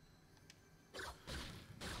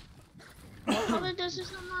 What color does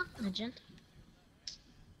this unlock? Magenta.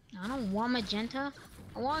 I don't want magenta.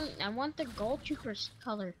 I want the gold troopers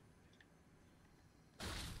color.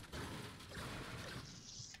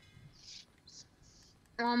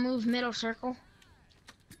 I'll move middle circle.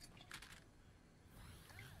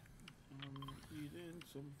 I'm eating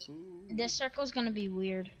some food. This circle's gonna be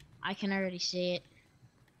weird. I can already see it.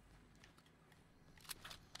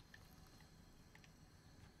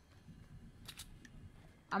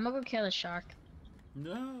 I'm gonna go kill the shark.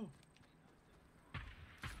 No.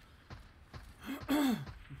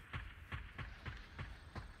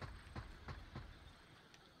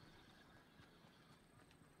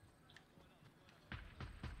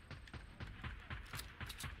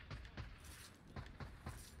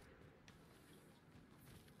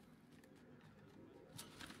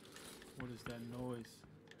 What is that noise?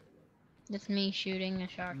 That's me shooting a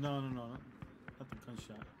shark. No, not the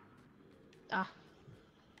gunshot. Ah.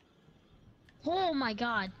 Oh my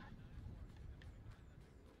god.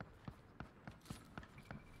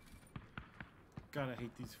 God, I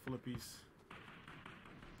hate these flippies.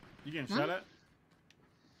 You getting Huh? shot at?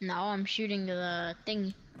 No, I'm shooting the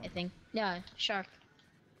thing, I think. Yeah, shark.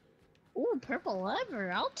 Ooh, purple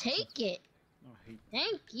lever. I'll take it. Oh, I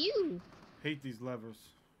Thank you. hate these levers.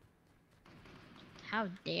 How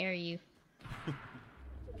dare you?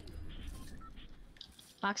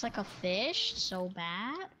 Looks like a fish. So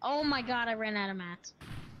bad. Oh my god, I ran out of mats.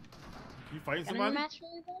 You fighting Got any somebody? mats for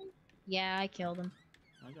anybody? Yeah, I killed him.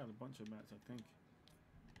 I got a bunch of mats, I think.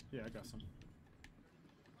 Yeah, I got some.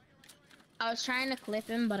 I was trying to clip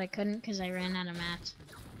him, but I couldn't because I ran out of mats.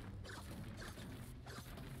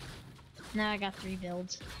 Now I got 3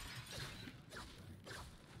 builds.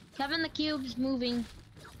 Kevin, the cube's moving.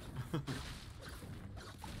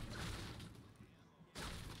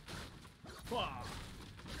 Wah!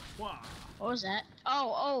 Wah! What was that?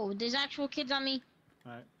 Oh, there's actual kids on me.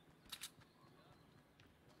 Alright.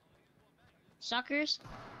 Suckers.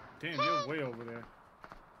 Damn, you're way over there.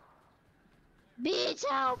 Bitch,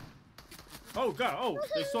 help! Oh god, oh,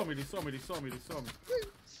 they saw me.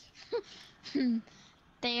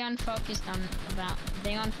 They unfocused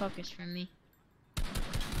they unfocused from me.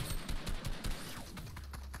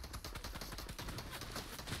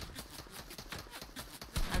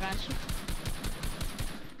 I got you.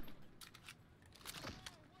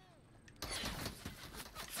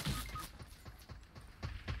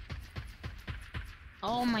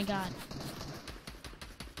 Oh my god.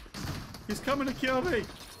 He's coming to kill me!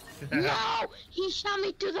 No! He shot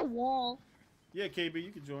me through the wall. Yeah, KB,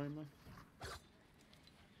 you can join me.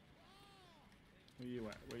 Where you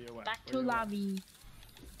at? Back Where to you at? lobby.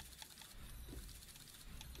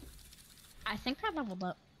 I think I leveled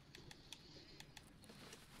up.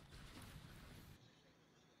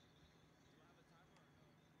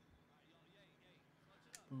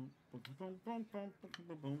 Boom, boom, boom, boom, boom,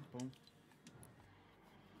 boom, boom, boom.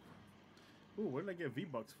 Ooh, what did I get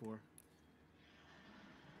V-Bucks for?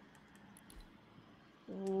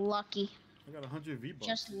 Lucky. I got 100 V-Bucks.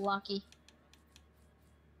 Just lucky.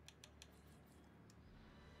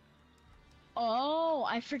 Oh,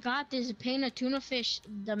 I forgot there's a paint of tuna fish,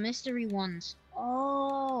 the mystery ones.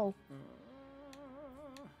 Oh.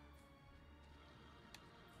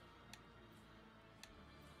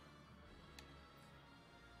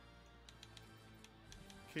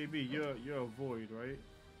 KB, you're a void, right?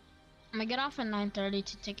 I'm gonna get off at 9:30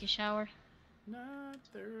 to take a shower.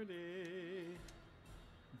 9:30.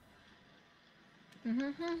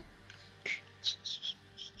 Mm-hmm.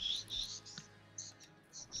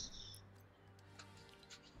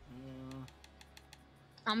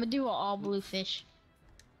 I'm gonna do an all blue fish.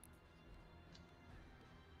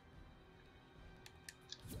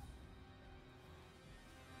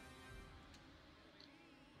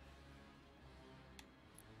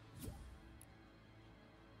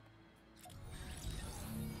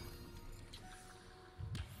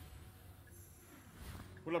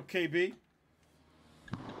 What up, KB?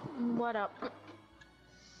 What up?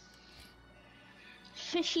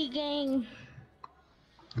 Fishy gang.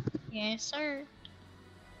 Yes, sir.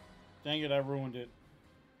 Dang it, I ruined it.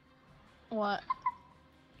 What?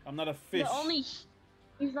 I'm not a fish.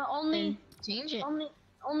 He's the only Change it.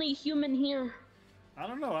 only human here. I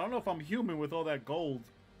don't know. I don't know if I'm human with all that gold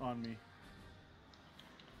on me.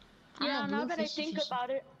 I'm Yeah, a now blue that I fishy think fishy. about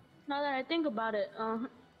it. Now that I think about it, I'm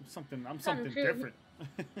something true. different.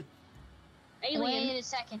 alien. Wait a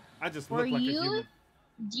second. I just Were look like a you? human.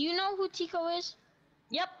 Do you know who Tico is?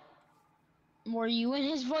 Yep. Were you in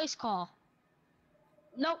his voice call?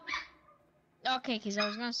 Nope. Okay, because I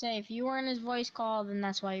was gonna say if you were in his voice call, then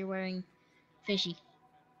that's why you're wearing fishy.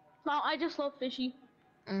 No, I just love fishy.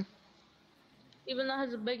 Mm. Even though it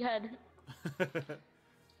has a big head.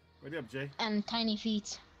 What up, Jay? And tiny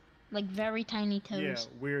feet, like very tiny toes. Yeah,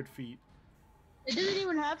 weird feet. It doesn't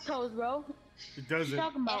even have toes, bro. It What are doesn't. you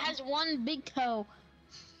talking It about? has one big toe.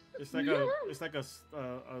 It's like a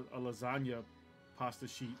lasagna pasta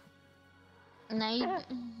sheet. Now you,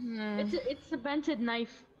 It's a bented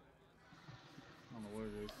knife. I don't know what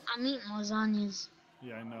it is. I'm eating lasagnas.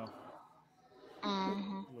 Yeah, I know.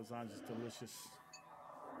 Uh-huh. Lasagna's delicious.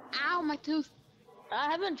 Ow, my tooth. I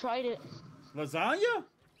haven't tried it. Lasagna?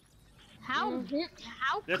 How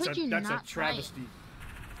how That's could you that's not a travesty.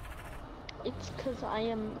 It's because I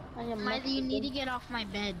am try it? Mother, you need to get off my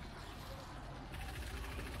bed.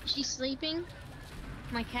 She's sleeping.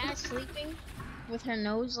 My cat's sleeping with her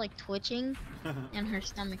nose like twitching and her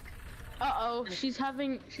stomach. Uh-oh, she's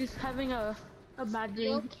having a bad You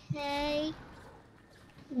dream. okay?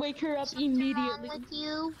 Wake her up Something immediately. wrong with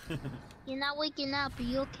you? You're not waking up. Are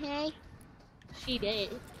you okay? She did.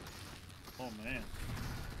 Oh man.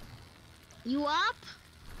 You up?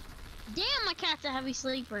 Damn, my cat's a heavy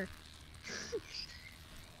sleeper.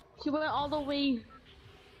 She went all the way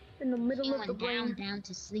in the middle She of the went brain. down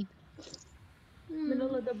to sleep.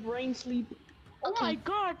 Middle of the brain sleep. Oh Okay. my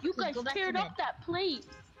god, you Okay, guys go back to teared bed. up that plate.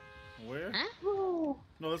 Where? Huh? Oh,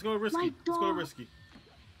 No, let's go to Risky. My Let's go to dog. Risky.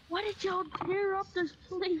 why did y'all tear up this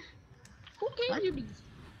plate? Who gave What? you these?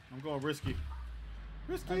 I'm going Risky.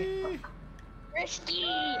 Risky! Risky!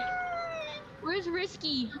 Where's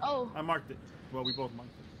Risky? Oh, I marked it. Well, we both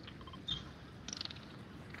marked it.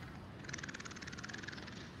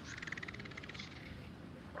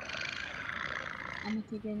 I'm gonna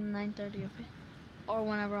take it in 9:30, okay? Or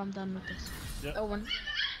whenever I'm done with this. Yep. Oh, when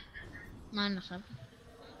 9:07.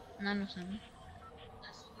 9:07.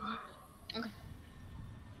 Okay.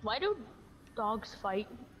 why do dogs fight?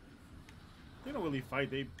 They don't really fight.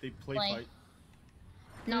 They play Play. fight.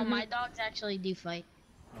 No, my dogs actually do fight.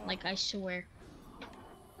 Oh. Like, I swear.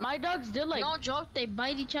 My dogs did like No joke, they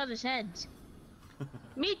bite each other's heads.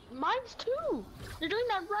 mine's too. They're doing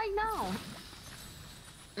that right now.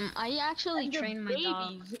 I actually And they're trained my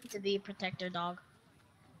dog babies. to be a protector dog.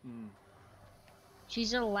 Hmm.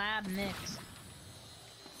 She's a lab mix.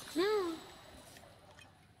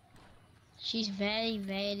 She's very,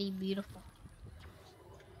 very beautiful.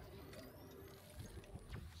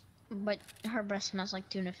 But her breath smells like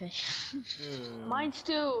tuna fish. Ew. Mine's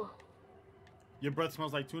too. Your breath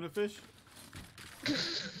smells like tuna fish?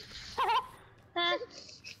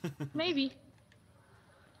 Maybe.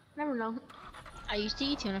 Never know. I used to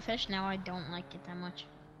eat tuna fish, now I don't like it that much.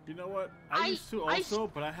 You know what? I used to I- also,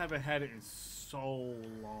 but I haven't had it in so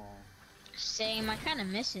long. Same, I kind of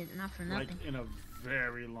miss it, not for nothing. Like in a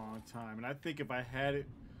very long time. And I think if I had it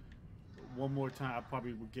one more time, I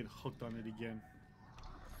probably would get hooked on it again.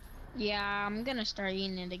 Yeah, I'm gonna start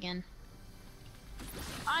eating it again.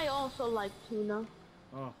 I also like tuna.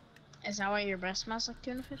 Oh. Is that why your breath smells like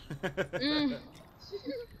tuna fish?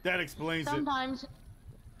 That explains it. Sometimes.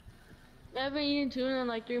 I haven't eaten tuna in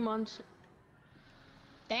like 3 months.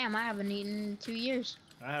 Damn, I haven't eaten in 2 years.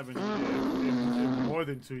 I haven't in more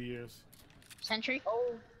than 2 years. Century?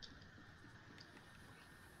 Oh.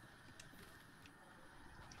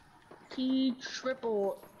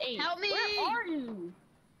 T888. Help me! Where are you?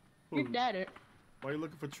 You're Who? dead. Why are you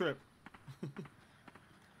looking for Trip?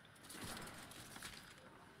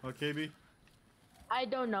 Okay, B? I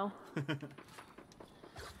don't know.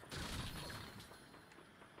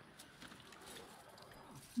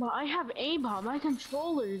 But I have A-bomb. My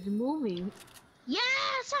controller is moving.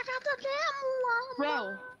 Yes, I got the damn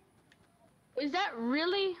one! Bro. Is that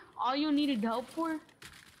really all you needed help for?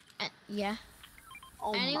 Yeah.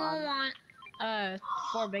 Oh Anyone my. want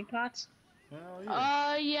 4 big pots? Hell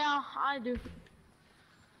yeah. Yeah, I do.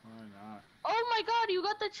 Why not? Oh my god, you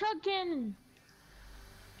got the chug cannon.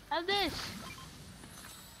 Have this.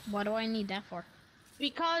 What do I need that for?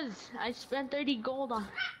 Because I spent 30 gold on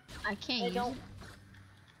I can't I use don't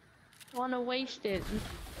it. want to waste it.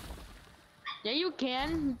 Yeah, you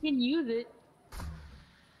can. You can use it.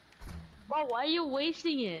 Bro, why are you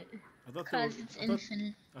wasting it? I thought there Because were, it's I thought,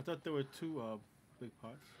 infinite. I thought there were 2 big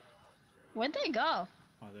pots. Where'd they go?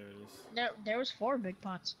 Oh, there it is. There was 4 big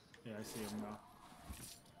pots. Yeah, I see them now.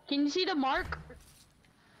 Can you see the mark?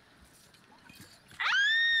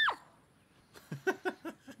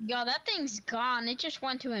 Yo, that thing's gone. It just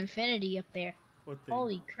went to infinity up there. What thing?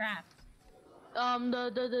 Holy crap.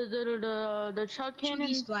 The chug cannon.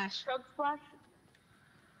 Chuggy splash. Chug splash.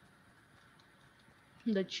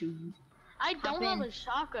 The chew. I don't have in. a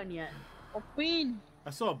shotgun yet. Open. I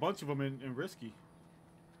saw a bunch of them in Risky.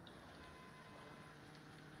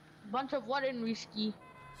 Bunch of what in risky?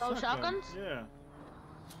 Oh, shotguns? Yeah.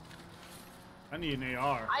 I need an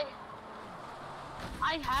AR.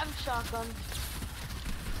 I have shotguns.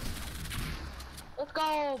 Let's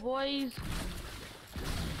go, boys.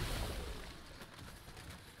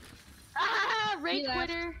 Ah, rage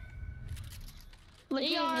quitter. Look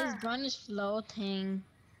at his gun is floating.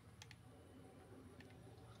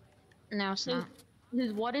 No, it's not.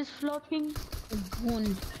 His what is floating? A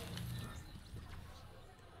gun.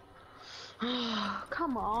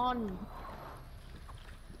 Come on.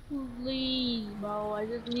 Please, bro. I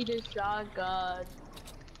just need a shotgun.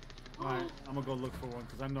 Alright, I'm gonna go look for one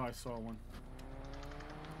because I know I saw one.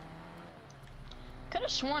 Could have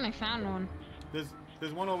sworn I found one.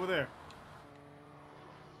 There's one over there.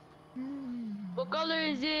 What color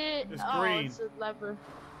is it? It's oh, green. It's a lever.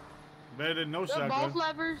 Better than no They're shotgun. both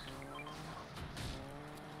levers.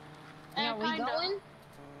 Yeah, we going?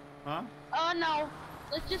 Huh? Oh no.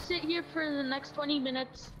 Let's just sit here for the next 20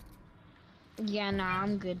 minutes. Yeah, nah,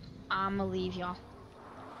 I'm good. I'ma leave y'all.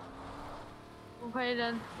 Okay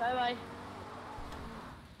then. Bye bye.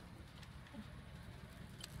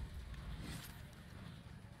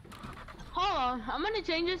 Hold on. I'm gonna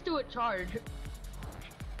change this to a charge.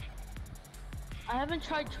 I haven't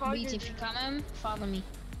tried charging Beats, if you're coming, follow me.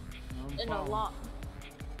 I'm in a following. lot.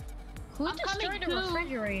 Who I'm coming destroyed a too.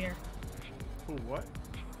 refrigerator? Who, what?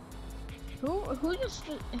 Who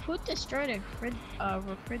destroyed a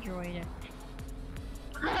refrigerator?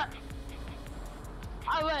 Oh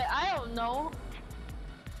wait, I don't know.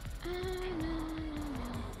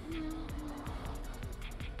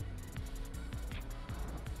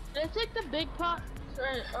 Did I take the big pot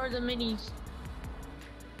or the minis?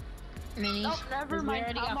 Minis. Nope, never 'Cause we mind.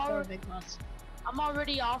 already got 4 big pots. I'm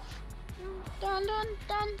already off. Dun dun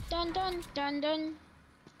dun dun dun dun dun.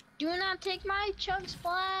 Do not take my chug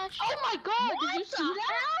splash. Oh my god, What did you the see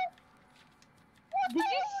that? hell? What Did the you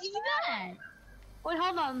hell see is that? Wait,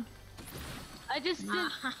 hold on. I just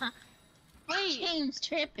did. Wait, James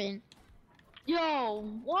tripping. yo,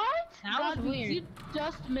 what? That was God, weird. You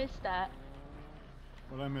just missed that.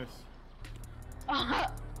 What'd I miss?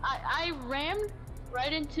 I rammed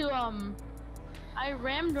right into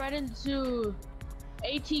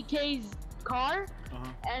ATK's car,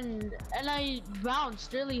 and I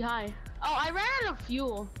bounced really high. Oh, I ran out of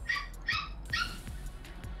fuel.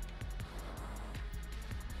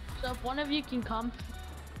 So if one of you can come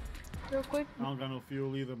real quick. I don't got no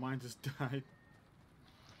fuel either. Mine just died.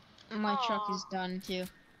 My truck is done too.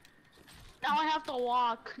 Now I have to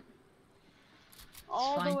walk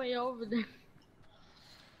all the fine. way over there.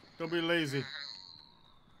 Don't be lazy.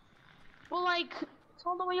 Well, like, it's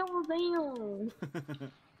all the way over there.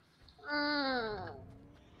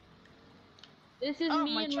 This is Oh,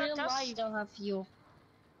 me my in truck real does life. still have fuel.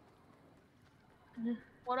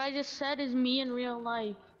 What I just said is me in real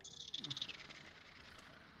life.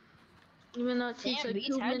 Even though it takes Damn, like Beats,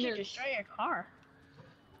 2 how'd minutes. you destroy your car?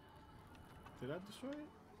 Did I destroy it?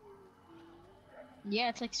 Yeah,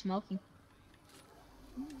 it's like smoking.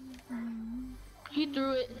 He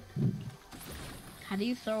threw it. How do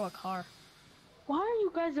you throw a car? Why are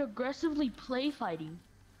you guys aggressively play fighting?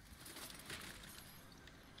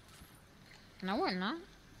 No, we're not.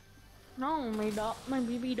 No, my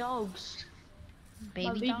baby dogs. Baby,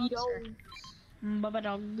 My baby dogs. Or dogs. Bubba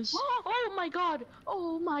dogs. Oh my god!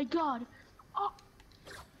 Oh my god! Oh.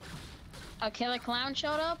 A killer clown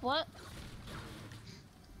showed up? What?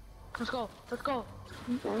 Let's go! Let's go!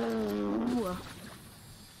 Ooh.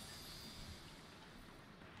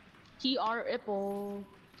 TR Ipple.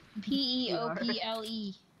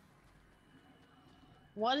 P-E-O-P-L-E.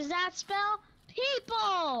 What does that spell?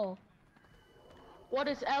 People! What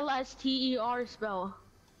does LSTER spell?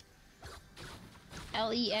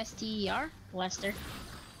 L-E-S-T-E-R? Lester.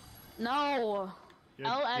 No.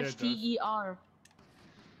 Yeah, it does. LSTER.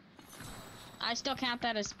 I still count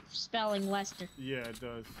that as spelling Lester. Yeah, it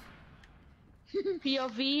does.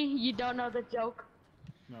 POV, you don't know the joke?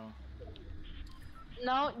 No.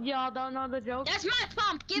 No, y'all don't know the joke? That's my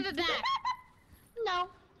pump! Give it back! No.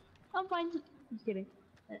 I'm fine. Just kidding.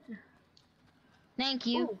 Thank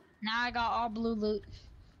you. Ooh. Now I got all blue loot.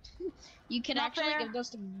 You could Not actually fair. give those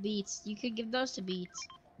to Beats. You could give those to Beats.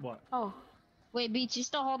 What? Oh. Wait, Beats, you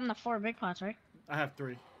still holding the 4 big pots, right? I have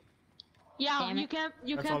 3. Yeah, Damn you it. can't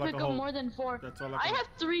That's all I pick can up hold. more than 4. That's all I I can. have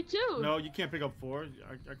 3 too. No, you can't pick up 4.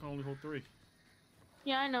 I can only hold 3.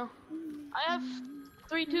 Yeah, I know. I have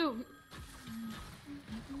 3 too.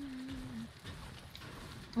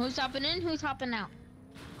 Who's hopping in? Who's hopping out?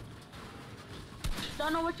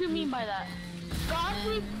 Don't know what you mean by that.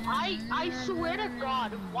 Godfrey, I swear to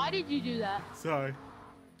God, why did you do that? Sorry.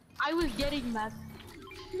 I was getting mad.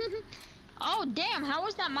 Oh damn! How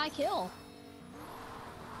was that my kill?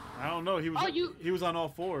 I don't know. He was. Oh, you- He was on all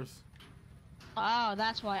 4s. Oh,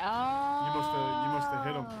 that's why. Oh. You must have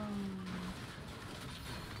hit him.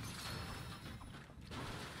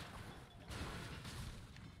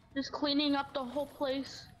 Just cleaning up the whole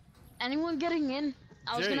place. Anyone getting in?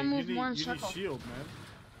 I was Jay, gonna move you need, more in you circle. need shield,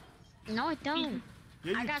 man. No, I don't.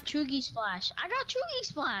 Yeah, I you got Chugi Splash. I got Chugi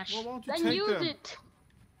Splash. Well, why don't you Then take use them? it.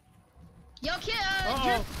 Yo, kid.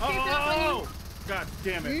 Uh oh! God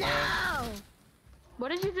damn it! No! What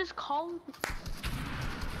did you just call? No!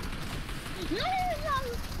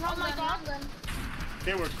 Oh my God.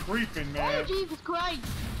 They were creeping, Oh man. Jesus Christ!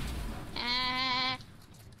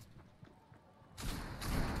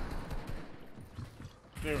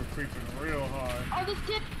 They were creeping real hard. Oh, this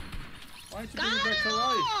kid. Why didn't you bring it back to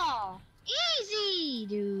life? Go! Easy,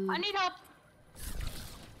 dude. I need help.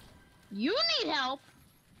 You need help.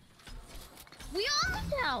 We all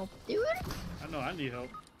need help, dude. I know. I need help.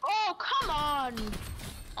 Oh, come on.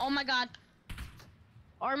 Oh my God.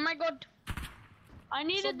 Oh my God. I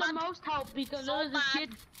needed So the bad. most help because So there was a bad. kid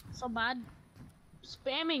So bad.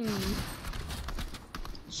 spamming me.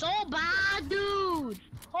 So bad, dude.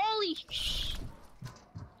 Holy sh.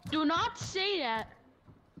 Do not say that.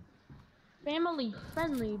 Family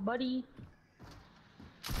friendly, buddy.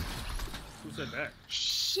 Who said that?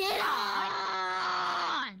 Shit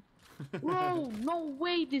on! Bro, no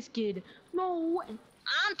way, this kid. No way.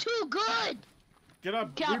 I'm too good. Get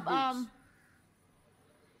up, Cap, reboots.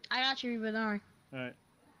 I got you, but don't worry. All right.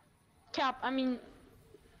 Cap, I mean,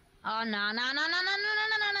 Oh no no no no no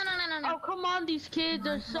no no no no no oh no! come on, these kids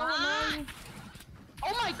are so annoying.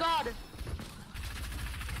 Oh my God.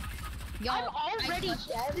 Yo, I'm already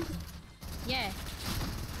dead. Yeah.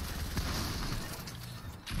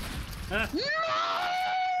 Huh? No!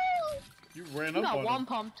 You ran You up got on one him.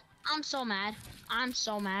 pumped. I'm so mad. I'm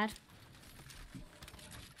so mad.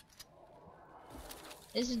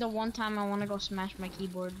 This is the one time I want to go smash my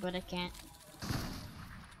keyboard, but I can't.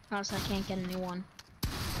 Or else I can't get a new one.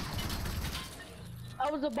 I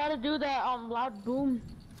was about to do that loud boom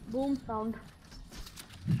sound.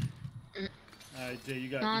 All right, Jay. You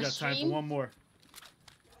got On time for stream? one more.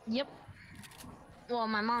 Yep. Well,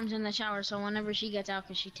 my mom's in the shower, so whenever she gets out,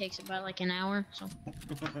 'cause she takes about like an hour, so.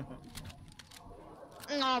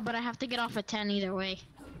 No, but I have to get off at 10 either way.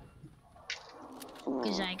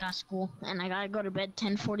 'Cause I got school, and I gotta go to bed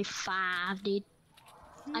 10:45, dude.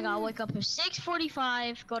 I gotta wake up at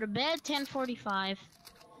 6:45, go to bed 10:45.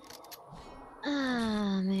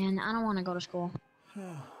 Ah, man, I don't want to go to school.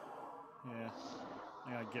 Yeah.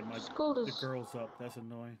 I gotta get School the is- girls up. That's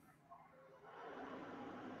annoying.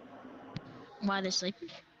 Why they sleeping?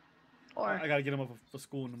 Or I gotta get them up for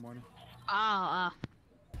school in the morning.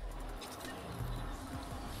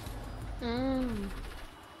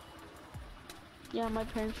 Yeah, my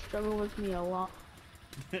parents struggle with me a lot.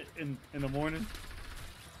 in the morning.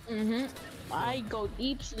 I go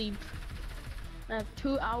deep sleep. I have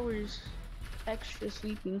 2 hours extra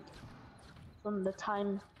sleeping from the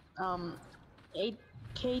time 8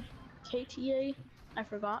 KTA. I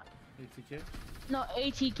forgot. ATK. No,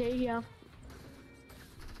 ATK. Yeah.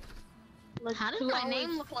 Like how does 2 my hours.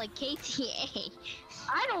 name look like KTA?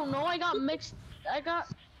 I don't know. I got mixed.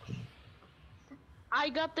 I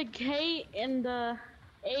got the K and the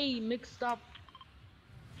A mixed up.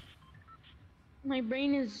 My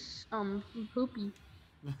brain is poopy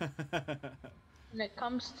when it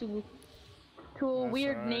comes to a That's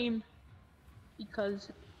weird alright. name because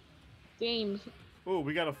games. Oh,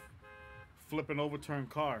 we got a flip and overturned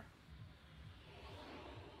car.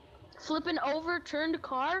 Flip an overturned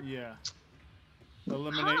car? Yeah.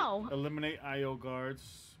 Eliminate How? eliminate IO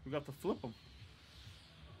guards. We got to flip them.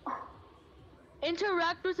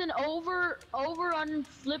 Interact with an over on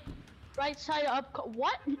flip right side up.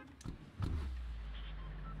 What?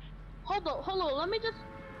 Hold on. Let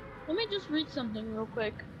me just read something real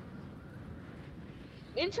quick.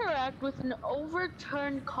 Interact with an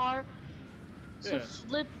overturned car to Yeah.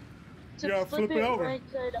 flip. To You gotta flip it over.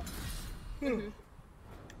 Right side up. You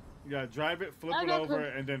gotta drive it, flip I it got over,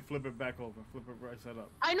 the- and then flip it back over. Flip it right side up.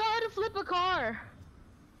 I know how to flip a car.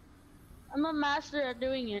 I'm a master at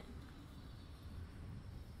doing it.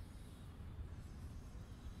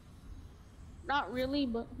 Not really,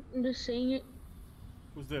 but I'm just saying it.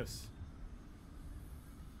 Who's this?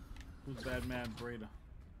 Who's Bad Man Breda?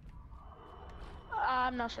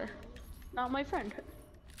 I'm not sure. Not my friend.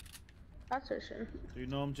 That's for sure. Do you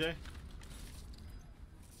know him, Jay?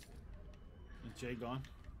 Is Jay gone?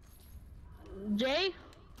 Jay?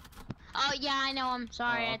 Oh yeah, I know him.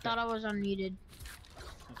 Sorry, Oh, okay. I thought I was unmuted.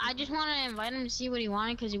 I just wanted to invite him to see what he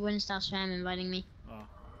wanted because he wouldn't stop spam inviting me. Oh,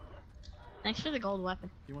 Thanks for the gold weapon.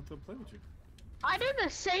 he wants to play with you. I do the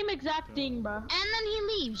same exact thing, bro. And then he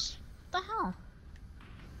leaves. What the hell?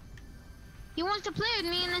 He wants to play with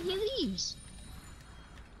me and then he leaves.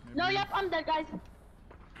 Maybe No, yep, I'm dead, guys.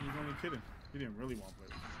 He's only kidding. He didn't really want to play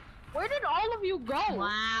with you. Where did all of you go?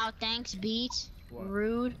 Wow, thanks, Beat. What?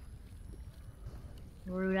 Rude.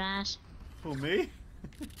 Rude ass. Who, me?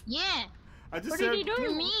 Yeah. I just What said. did he do? What do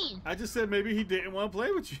you mean? I just said maybe he didn't want to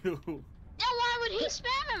play with you. Then why would he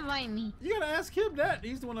spam invite me? You gotta ask him that.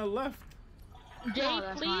 He's the one that left. Jay, Oh,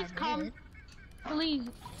 that's please why I come. did it. Please.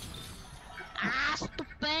 Ah,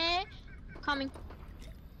 stupid. Coming.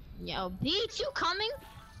 Yo, Beat, you coming?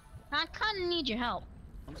 I kinda need your help.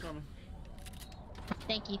 I'm coming.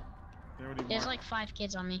 Thank you. They already There's marked. like 5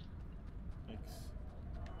 kids on me. Thanks.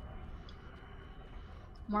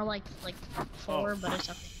 More like 4, Oh, but it's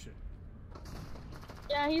okay. shit.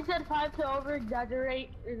 Yeah, he said 5 to over exaggerate.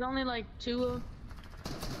 There's only like 2 of.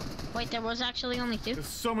 Wait, there was actually only 2? There's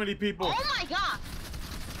so many people. Oh my god!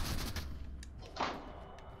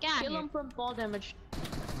 Get out Kill here. him from fall damage.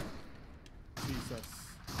 Jesus.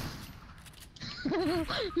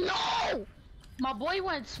 No! My boy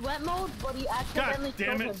went sweat mode, but he accidentally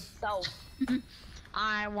damn killed it. himself.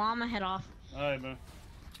 Alright, well, I'm gonna head off. Alright,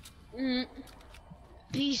 man.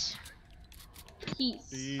 Peace.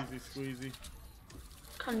 Peace. Easy squeezy.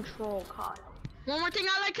 Control, Kyle. One more thing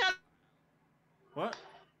I like to... What?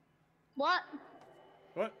 What?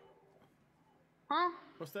 What? Huh?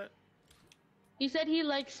 What's that? He said he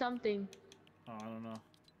likes something. Oh, I don't know.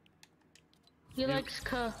 He likes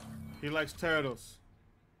K. He likes turtles.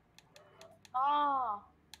 Ah.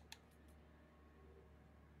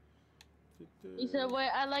 He said, wait,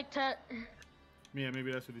 I like to. Yeah,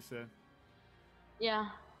 maybe that's what he said. Yeah.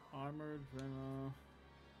 Armored Venom.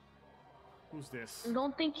 Who's this? I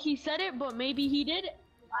don't think he said it, but maybe he did.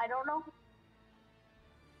 I don't know.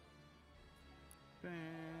 Bam,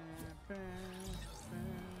 bam, bam.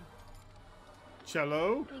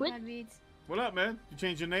 Cello? Hey, What? God Beats. What up, man? You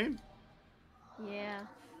changed your name? Yeah.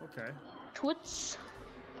 Okay. Twits.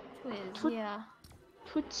 Twiz, yeah.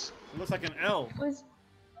 Twits. It looks like an L. Twiz.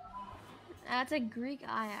 That's a Greek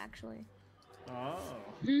I actually. Oh.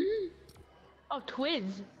 Hmm. Oh, Twiz.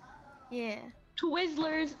 Yeah.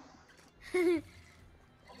 Twizzlers.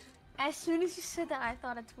 As soon as you said that, I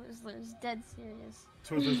thought of Twizzlers. Dead serious.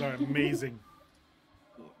 Twizzlers are amazing.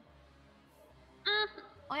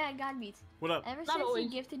 Oh yeah, God Beats. What up? Ever Not since always.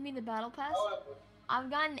 you gifted me the battle pass, I've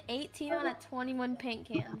gotten 18 out of 21 paint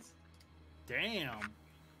cans. Damn.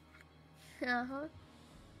 Uh-huh.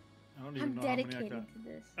 I don't even I'm know how many I dedicated got. to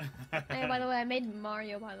this. Hey, by the way, I made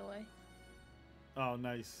Mario, by the way. Oh,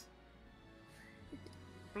 nice.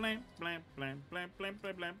 Blam, blam, blam, blam, blam,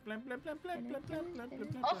 blam, blam, blam, blam, blam, blam, blam, blam, blam, blam,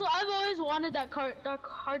 blam. Also, I've always wanted that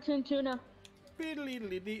cartoon tuna.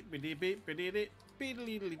 Beedly-dee, beedly-beep, beedly-dee,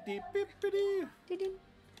 beedly-dee, beep-beedee. Ding-ding.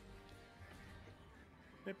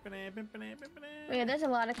 Bippity, bippity, bippity. Oh, yeah, there's a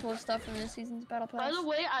lot of cool stuff in this season's battle pass. By the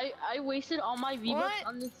way, I wasted all my V-Bucks What?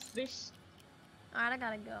 on this fish. Alright, I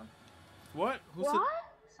gotta go. What? Who's What?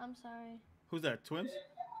 it? I'm sorry. Who's that? Twins?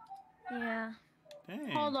 Yeah. Dang.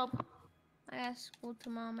 Hold up. I got school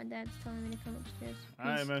tomorrow. My dad's telling me to come upstairs.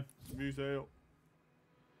 Alright, Peace. man. Views out.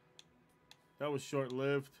 That was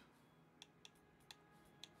short-lived.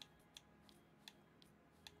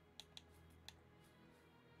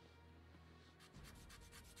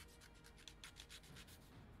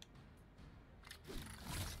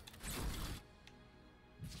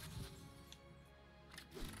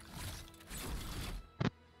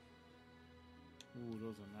 Ooh,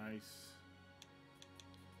 those are nice.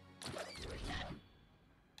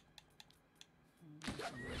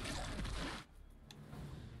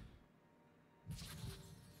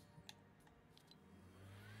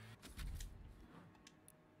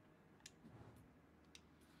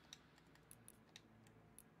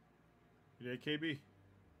 You there, KB?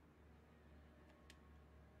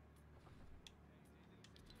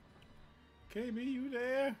 KB, you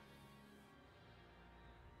there?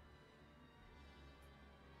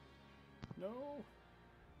 No.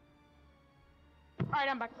 Alright,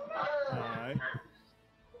 I'm back. Alright.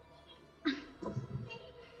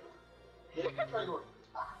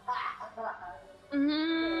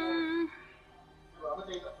 Mm.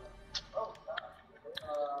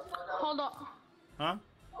 hold on. Huh?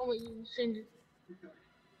 Oh wait, you send it.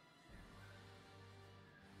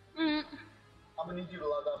 Mm, I'm gonna need you to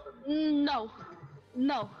log off for me. no,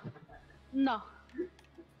 no, no.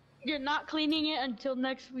 You're not cleaning it until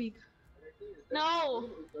next week. No,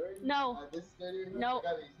 no, no,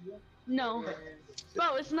 no.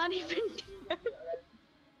 Bro, it's not even.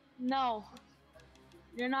 No,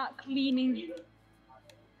 you're not cleaning.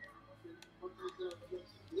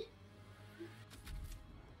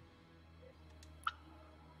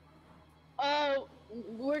 Oh,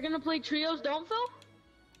 we're gonna play trios, don't Phil?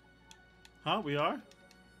 Huh? We are?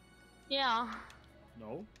 Yeah,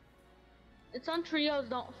 No. it's on trios,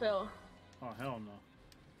 don't Phil. Oh, hell no.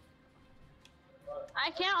 I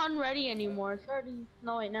can't unready anymore. It's already.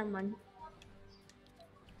 No, wait, never mind.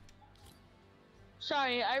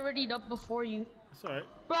 Sorry, I readied up before you. That's alright.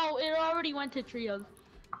 Bro, it already went to trios.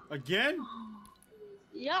 Again?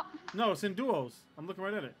 Yep. No, it's in duos. I'm looking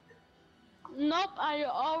right at it. Nope, I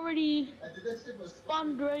already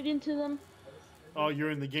spawned right into them. Oh,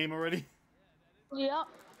 you're in the game already? Yep.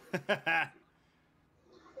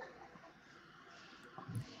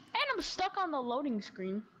 And I'm stuck on the loading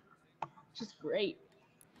screen, which is great.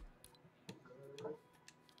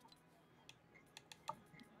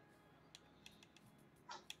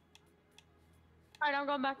 Alright, I'm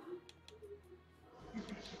going back.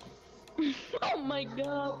 Oh my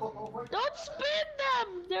god. Don't spin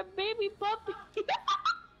them! They're baby puppies.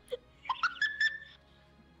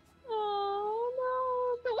 Oh no,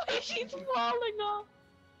 the way she's falling off.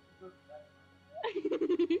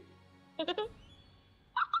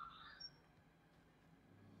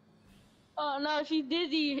 Oh no, she's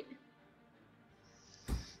dizzy.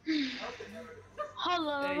 Hold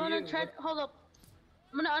on, I'm gonna try. Hold up.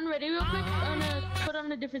 I'm gonna unready real quick. I'm gonna put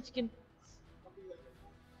on a different skin.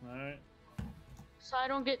 Alright. So I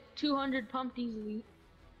don't get 200 pumped easily.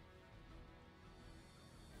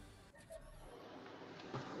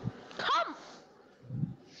 Come!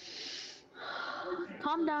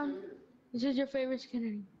 Calm down. This is your favorite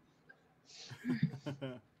skin.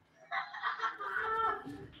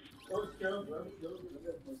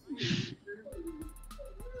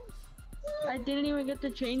 I didn't even get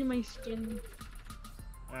to change my skin.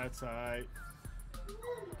 That's alright.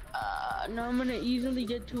 Now I'm gonna easily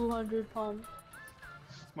get 200 pumped.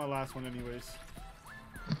 It's my last one anyways.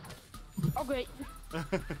 Oh great.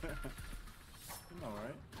 Alright.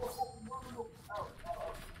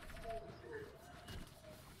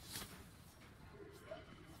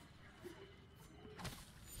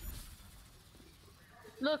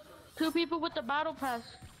 Look, 2 people with the battle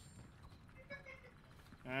pass.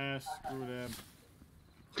 Ah, screw them.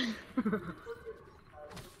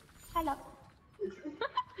 Hello.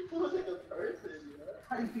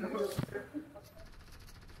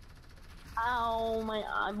 Ow, my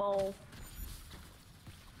eyeball.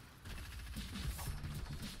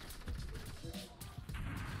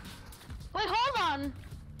 Wait, hold on.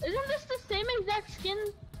 Isn't this the same exact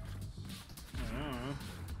skin?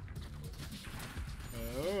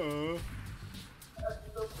 Oh.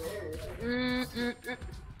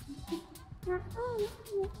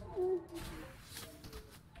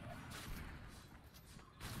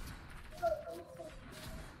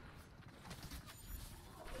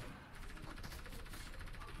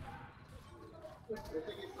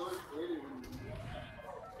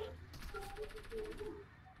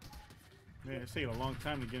 Man, it's taking a long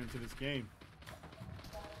time to get into this game.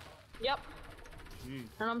 Yep. Jeez.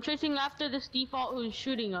 And I'm chasing after this default who's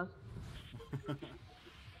shooting us.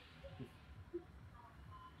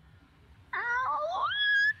 Ow!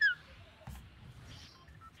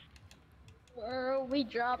 Where are we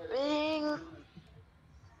dropping?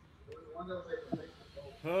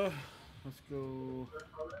 Let's go.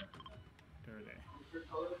 There.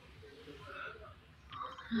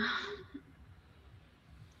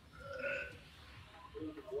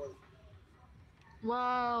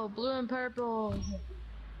 Whoa, blue and purple.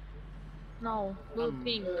 No, blue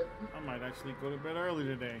pink. I might actually go to bed early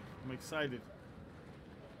today. I'm excited.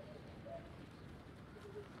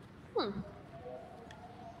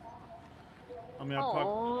 I mean,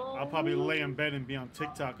 I'll probably lay in bed and be on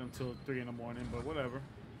TikTok until 3 in the morning, but whatever.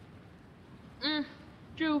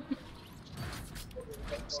 True.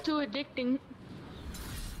 It's too addicting.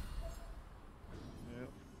 Yep.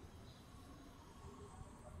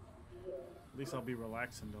 At least I'll be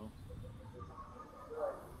relaxing though.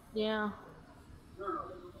 Yeah.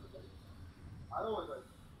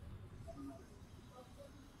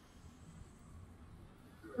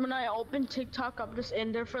 When I open TikTok, I'm just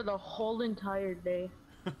in there for the whole entire day.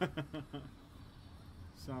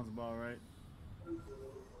 Sounds about right.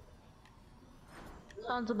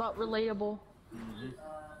 Sounds about relatable. Mm-hmm.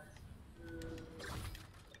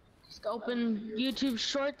 Just open YouTube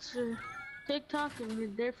Shorts or TikTok and you're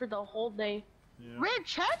there for the whole day. Yeah. Rare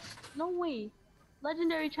chest? No way.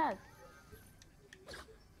 Legendary chest.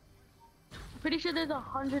 I'm pretty sure there's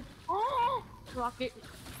 100. Oh! Rocket.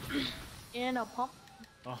 And a pump.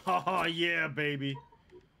 Oh yeah, baby.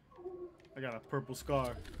 I got a purple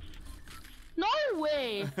scar. No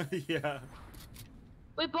way! Yeah.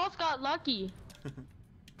 We both got lucky.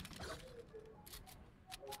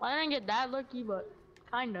 Well, I didn't get that lucky, but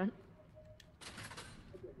kinda.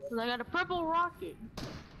 'Cause I got a purple rocket.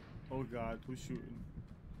 Oh god, who's shooting?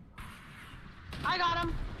 I got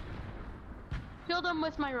him. Killed him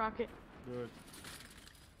with my rocket. Good.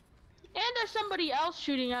 And there's somebody else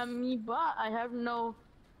shooting at me, but I have no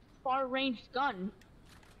far-ranged gun.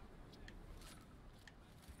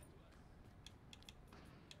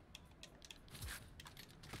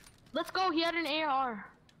 Let's go. He had an AR.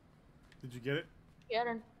 Did you get it? He had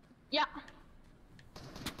an. Yeah.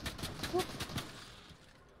 Whoop.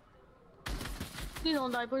 Please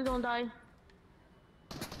don't die. Please don't die.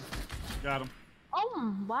 Got him.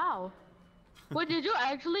 Oh wow. Wait, did you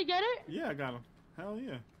actually get it? Yeah, I got him. Hell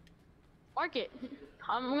yeah. Mark it.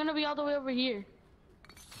 I'm gonna be all the way over here.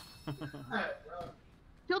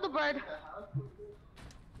 Kill the bird.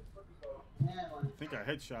 I think I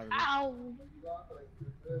headshotted him. Ow.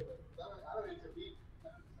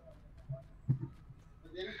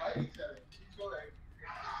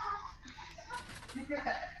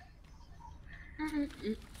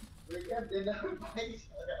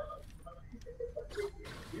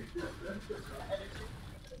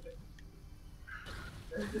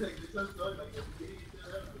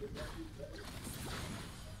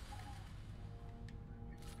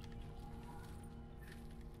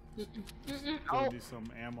 Go Oh, do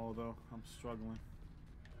some ammo though. I'm struggling.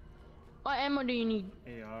 what ammo do you need?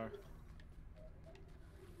 AR.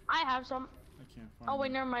 I have some. I can't find Oh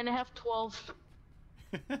wait, it. never mind. I have 12.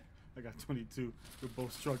 I got 22. We're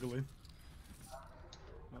both struggling.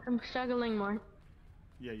 I'm struggling more.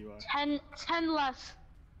 Yeah, you are. 10 less.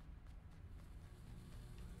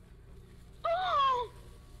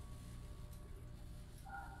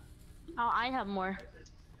 Oh, I have more.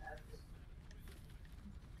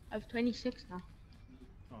 I have 26 now.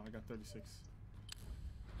 Oh, I got 36.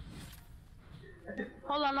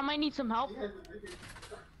 Hold on, I might need some help.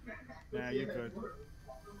 Nah, you're good.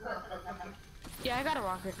 Yeah, I got a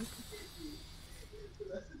rocket.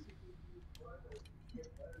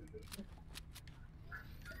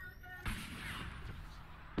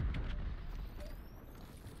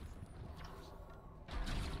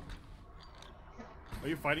 Are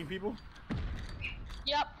you fighting people?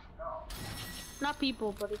 Yep. Not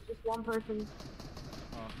people, but it's just one person.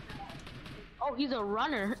 Oh. Oh, he's a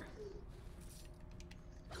runner.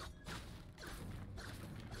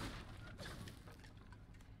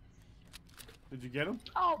 Did you get him?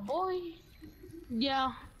 Oh boy.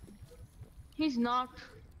 Yeah. He's knocked.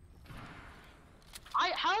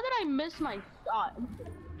 How did I miss my shot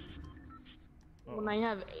when I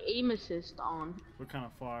have aim assist on? We're kind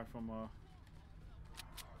of far from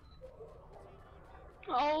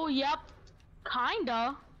Oh, yep.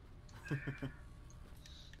 Kinda.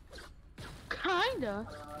 Kinda.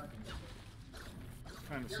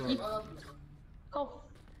 kind of sort of. Go.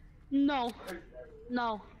 No.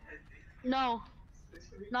 No. No.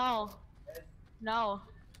 No. No.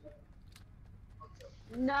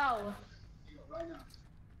 No.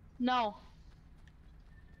 No.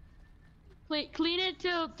 Clean it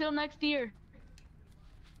till next year.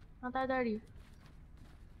 Not that dirty.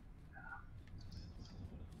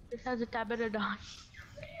 This has a tad bit of done.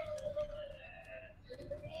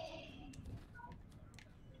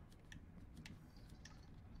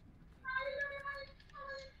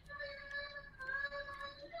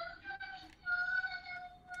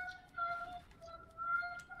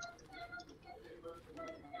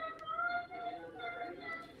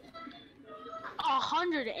 A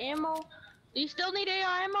 100 ammo? Do you still need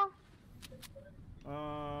AR ammo?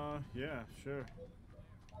 Yeah, sure.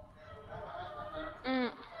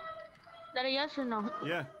 Is that a yes or no?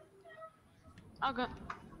 Yeah. Okay.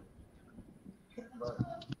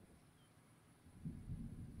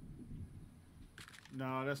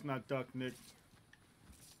 No, that's not Duck, Nick.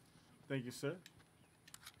 Thank you, sir.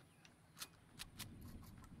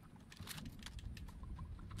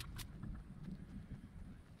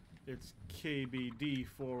 It's KBD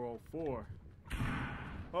 404.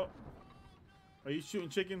 Oh, are you shooting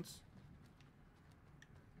chickens?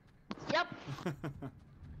 Yep.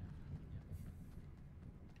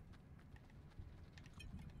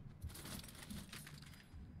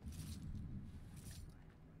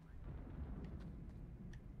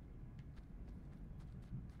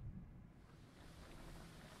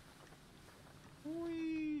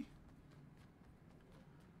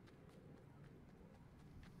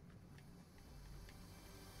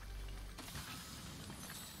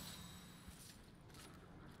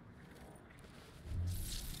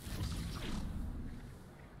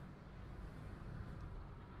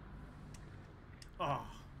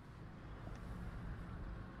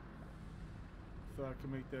 so I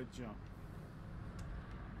can make that jump.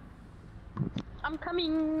 I'm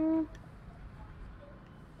coming.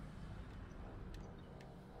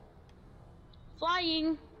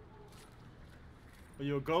 Flying. Are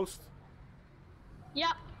you a ghost?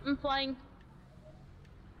 Yep, I'm flying.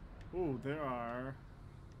 Ooh, there are.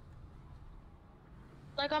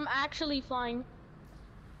 Like I'm actually flying.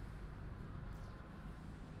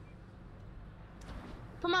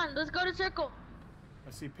 Come on, let's go to circle.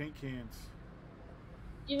 I see paint cans.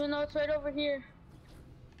 Even though it's right over here.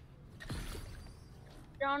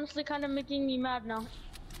 You're honestly kind of making me mad now.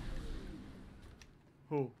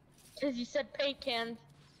 Who? Because you said paint cans.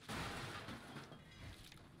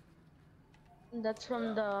 And that's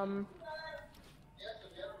from the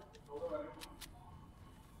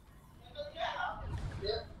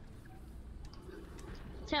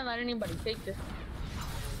Can't let anybody take this.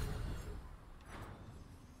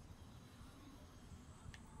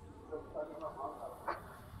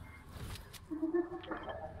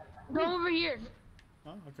 Go over here.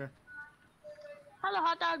 Oh, okay. Hello,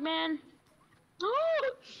 hot dog man.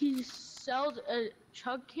 Oh, he sells a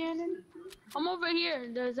chug cannon. I'm over here.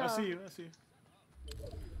 There's I see you. I see you.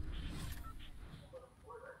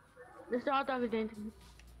 There's the hot dog stand.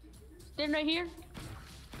 Stand right here.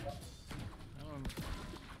 I don't.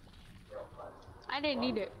 I didn't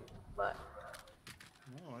need it, but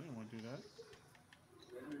No, I didn't want to do that.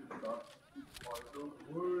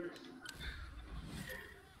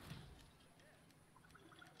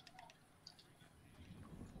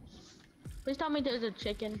 please tell me there's a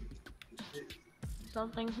chicken.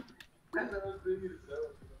 Something.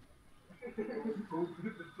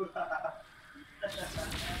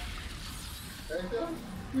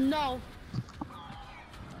 No.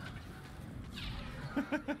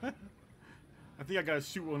 I think I gotta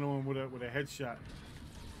shoot one of them with a headshot.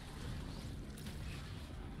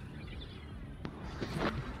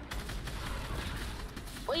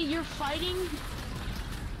 Wait, you're fighting?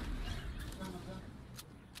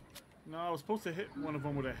 No, I was supposed to hit one of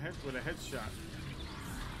them with a headshot.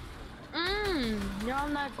 You're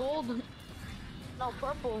on that gold. No,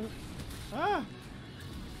 purple. Ah!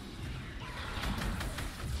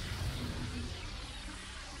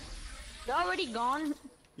 They're already gone.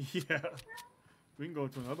 Yeah. We can go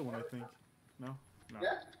to another one, I think. No? No.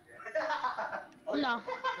 No.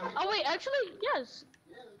 Oh wait, actually, yes.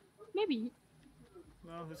 Maybe.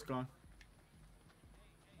 No, it's gone.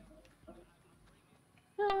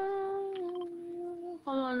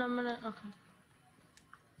 Hold on a minute. Okay.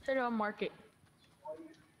 Say to market.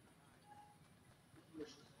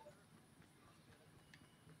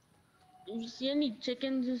 If you see any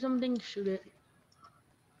chickens or something, shoot it.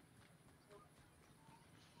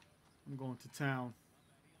 I'm going to town.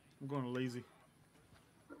 I'm going to lazy.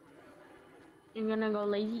 You're gonna go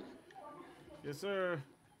lazy? Yes, sir.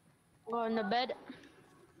 Go in the bed?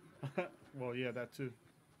 Well, yeah, that too.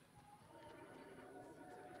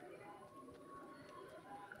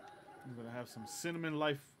 I'm gonna have some cinnamon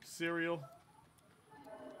life cereal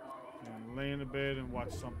and lay in the bed and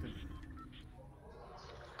watch something.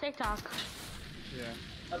 TikTok. Yeah.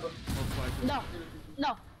 Most likely. No.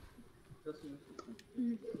 No.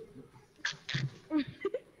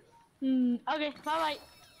 Okay, bye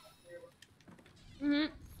bye.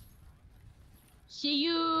 See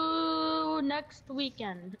you next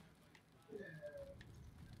weekend.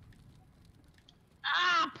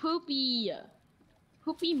 Ah, Poopy.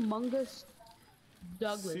 Poopy Mungus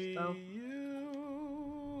Douglas, See though.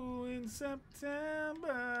 you in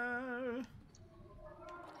September.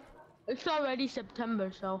 It's already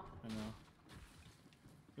September, so. I know.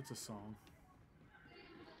 It's a song.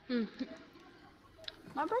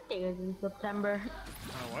 My birthday is in September.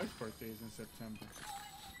 My wife's birthday is in September.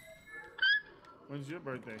 When's your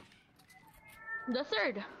birthday? The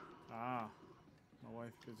 3rd. Ah, my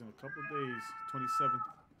wife is in a couple days, 27th.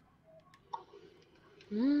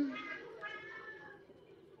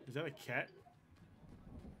 Is that a cat?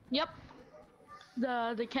 Yep.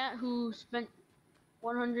 The cat who spent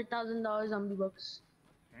 $100,000 on V-Bucks.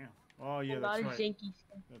 Damn. Oh yeah, And that's got his right. Yankees.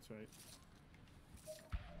 That's right.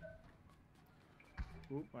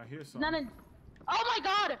 Oop, I hear something. Not a. Oh my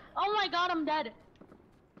god! Oh my god, I'm dead.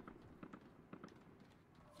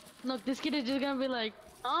 Look, this kid is just gonna be like,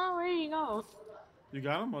 oh, where you go? You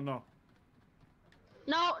got him or no?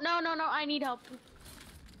 No, no, no, no, I need help.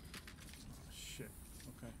 Shit.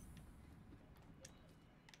 Okay.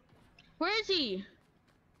 Where is he?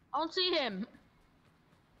 I don't see him.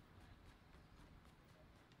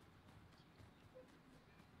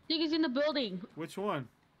 I think he's in the building. Which one?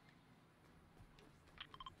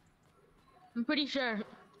 I'm pretty sure.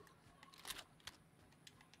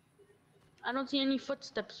 I don't see any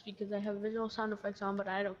footsteps because I have visual sound effects on, but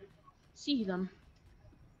I don't see them.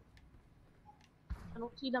 I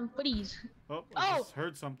don't see them footies. Oh, I just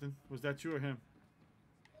heard something. Was that you or him?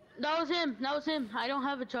 That was him. That was him. I don't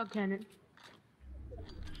have a chug cannon.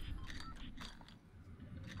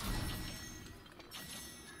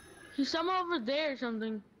 He's somewhere over there or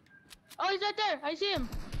something. Oh, he's right there. I see him.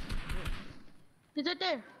 He's right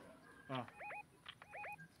there. Ah.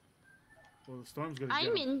 Well, the storm's gonna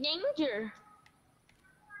I'm get him. in danger.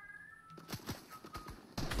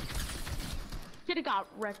 Could've got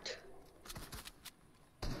wrecked.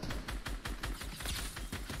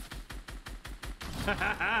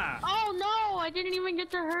 Oh no! I didn't even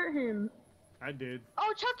get to hurt him. I did.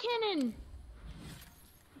 Oh, chuck cannon.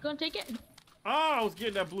 You gonna take it? Oh, I was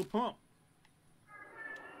getting that blue pump.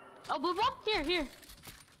 Oh, blue ball? Here, here.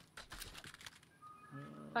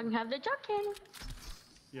 If I can have the chuck cannon.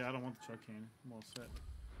 Yeah, I don't want the truck cannon. I'm all set.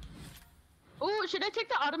 Oh, should I take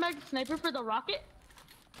the automatic sniper for the rocket?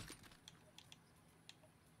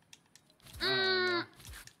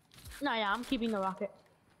 No, yeah, I'm keeping the rocket.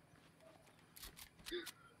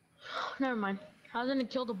 Never mind. I was gonna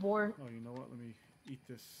kill the boar. Oh, you know what? Let me eat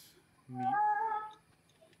this meat.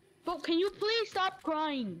 But can you please stop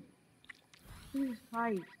crying? Jesus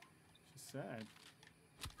Christ. She's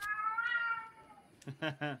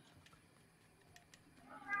sad.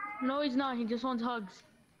 No, he's not. He just wants hugs.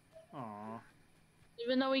 Aw.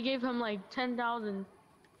 Even though we gave him like 10,000,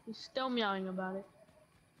 he's still meowing about it.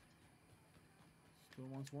 Still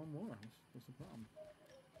wants one more. What's the problem?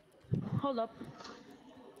 Hold up.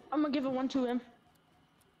 I'm gonna give it one to him.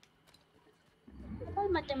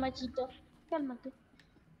 Cálmate, machito. Cálmate.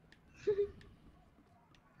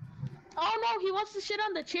 Oh no, he wants to sit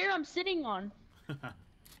on the chair I'm sitting on.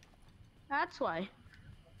 That's why.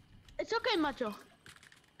 It's okay, Macho.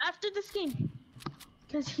 After this game.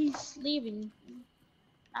 Because he's leaving.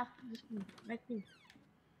 After this game. Right here.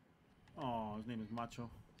 Oh, his name is Macho.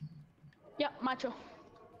 Yep, Macho.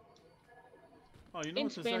 Oh, you know In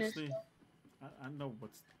what this Spanish. actually... I know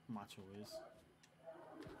what Macho is.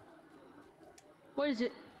 What is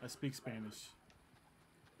it? I speak Spanish.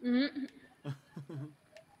 Mm-hmm.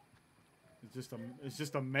 It's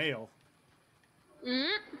just a male.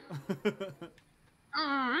 Mm-hmm.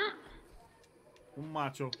 Mm-hmm. Un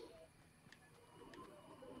macho.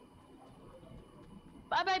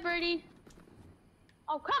 Bye-bye, birdie.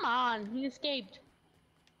 Oh, come on. He escaped.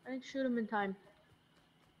 I didn't shoot him in time.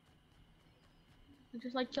 I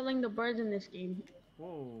just like killing the birds in this game.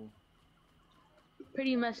 Whoa.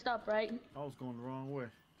 Pretty messed up, right? I was going the wrong way.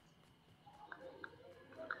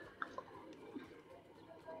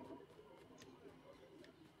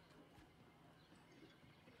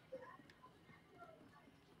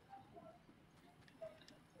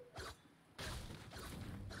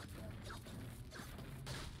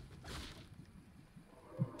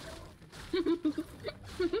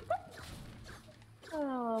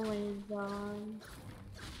 Oh my god.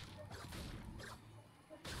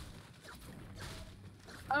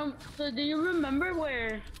 So do you remember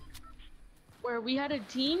where we had a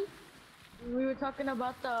team? And we were talking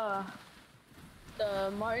about the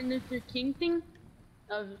Martin Luther King thing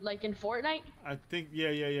of like in Fortnite? I think,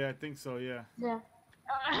 yeah, I think so, yeah. Yeah.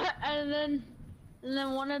 And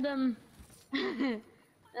then one of them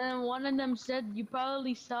and one of them said you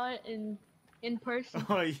probably saw it in person.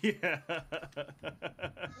 Oh, yeah.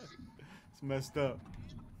 It's messed up.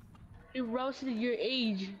 You roasted your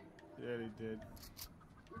age. Yeah, they did.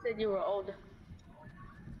 You said you were old.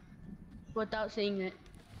 Without saying it.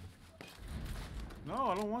 No,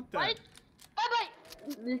 I don't want that. What? Bye bye!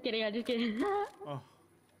 Just kidding, I'm just kidding. Oh,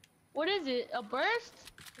 What is it? A burst?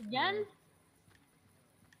 Again?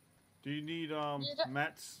 do you need got-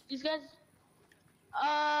 mats? These guys?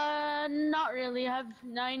 Not really. I have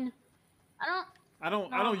 9. I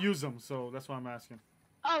don't use them, so that's why I'm asking.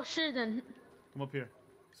 Oh, sure then. Come up here,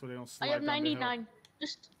 so they don't slide I have down the hill. 99.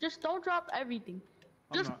 Just don't drop everything.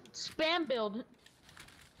 I'm Just not. spam build.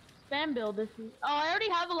 Spam build this. Oh, I already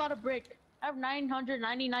have a lot of brick. I have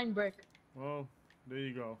 999 brick. Well, there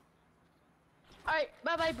you go. Alright,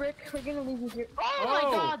 bye bye brick. We're gonna leave you here. Oh my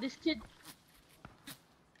Oh! god, this kid.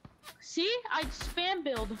 See? I spam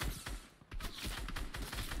build.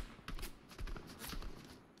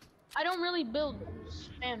 I don't really build.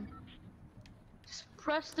 Spam. Just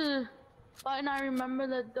press the button I remember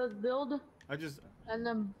that does build. I just And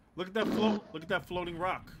then look at that float. Look at that floating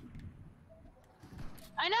rock.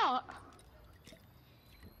 I know.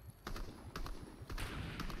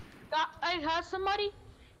 I have somebody.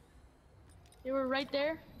 They were right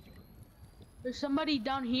there. There's somebody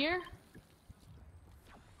down here.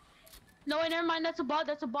 No, wait, never mind. That's a bot.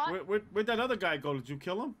 That's a bot. Where'd that other guy go? Did you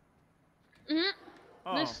kill him? Mhm.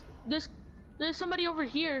 Oh. There's somebody over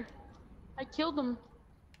here. I killed him,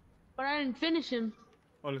 but I didn't finish him.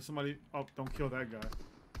 Oh, there's somebody. Oh, don't kill that guy.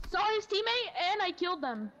 Saw his teammate and I killed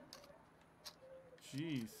them.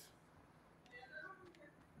 Jeez.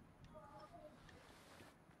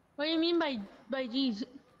 What do you mean by G's?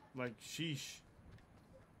 Like sheesh.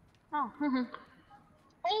 Oh.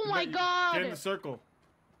 Oh my God! Get in the circle.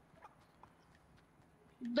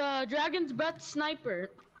 The Dragon's Breath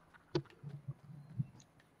Sniper.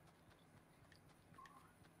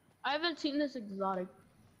 I haven't seen this exotic.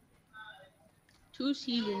 2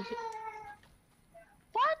 seasons.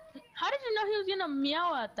 What? How did you know he was gonna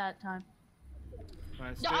meow at that time?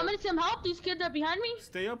 Right, Yo, I'm gonna need some help. These kids are behind me.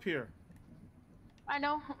 Stay up here. I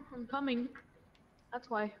know. I'm coming.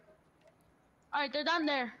 That's why. Alright, they're down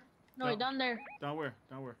there. No, wait, down there. Down where?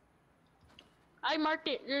 Down where? I marked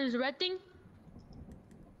it. There's a red thing.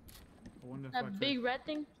 I wonder if I That could- big red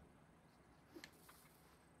thing.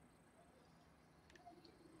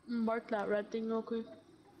 Mark that red thing real quick.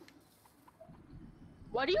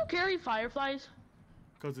 Why do you carry fireflies?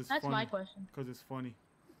 Cause it's That's funny. my question. Cause it's funny.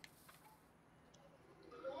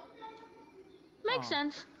 Makes Oh.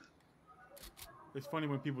 sense. It's funny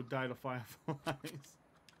when people die to fireflies.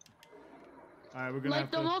 All right, we're gonna Like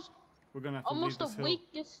have the to. most, We're gonna have to almost leave the this hill.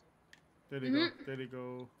 weakest. There they go. There they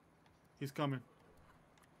go. He's coming.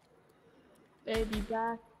 Baby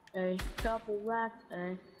back, a couple racks,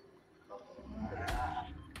 a.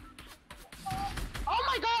 Oh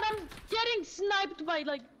my God! I'm getting sniped by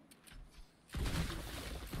like.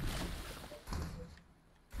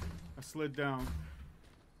 I slid down.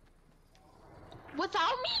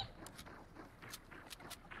 Without me?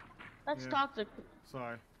 That's Yeah. toxic.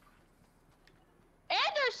 Sorry.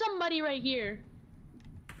 And there's somebody right here.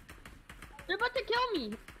 They're about to kill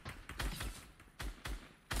me.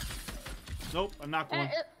 Nope, I knocked one.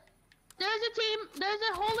 There's a team. There's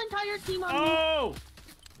a whole entire team on me. Oh!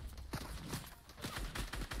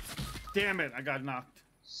 Damn it! I got knocked.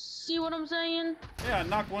 See what I'm saying? Yeah, I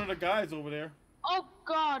knocked one of the guys over there. Oh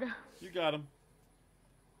God. You got him.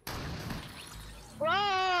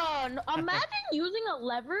 Run! Imagine using a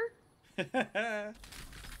lever.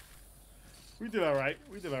 We did all right.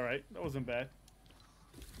 We did all right. That wasn't bad.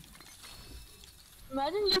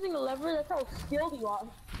 Imagine using a lever. That's how skilled you are.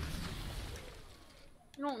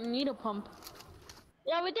 You don't need a pump.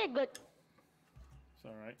 Yeah, we did good. It's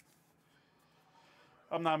all right.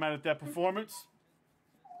 I'm not mad at that performance.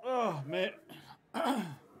 Oh man. All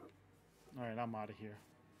right, I'm out of here.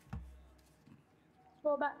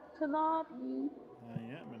 Go back to lobby. I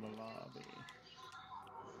am in the lobby.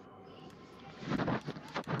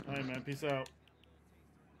 All right, man. Peace out.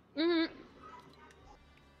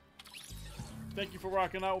 Thank you for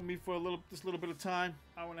rocking out with me for this little bit of time,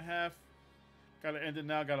 hour and a half. Gotta end it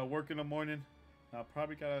now. Gotta work in the morning. I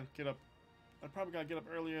probably gotta get up. I probably gotta get up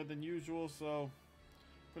earlier than usual, so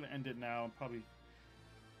I'm gonna end it now and probably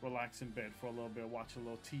relax in bed for a little bit, watch a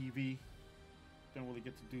little TV. Don't really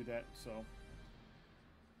get to do that, so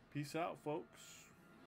peace out, folks.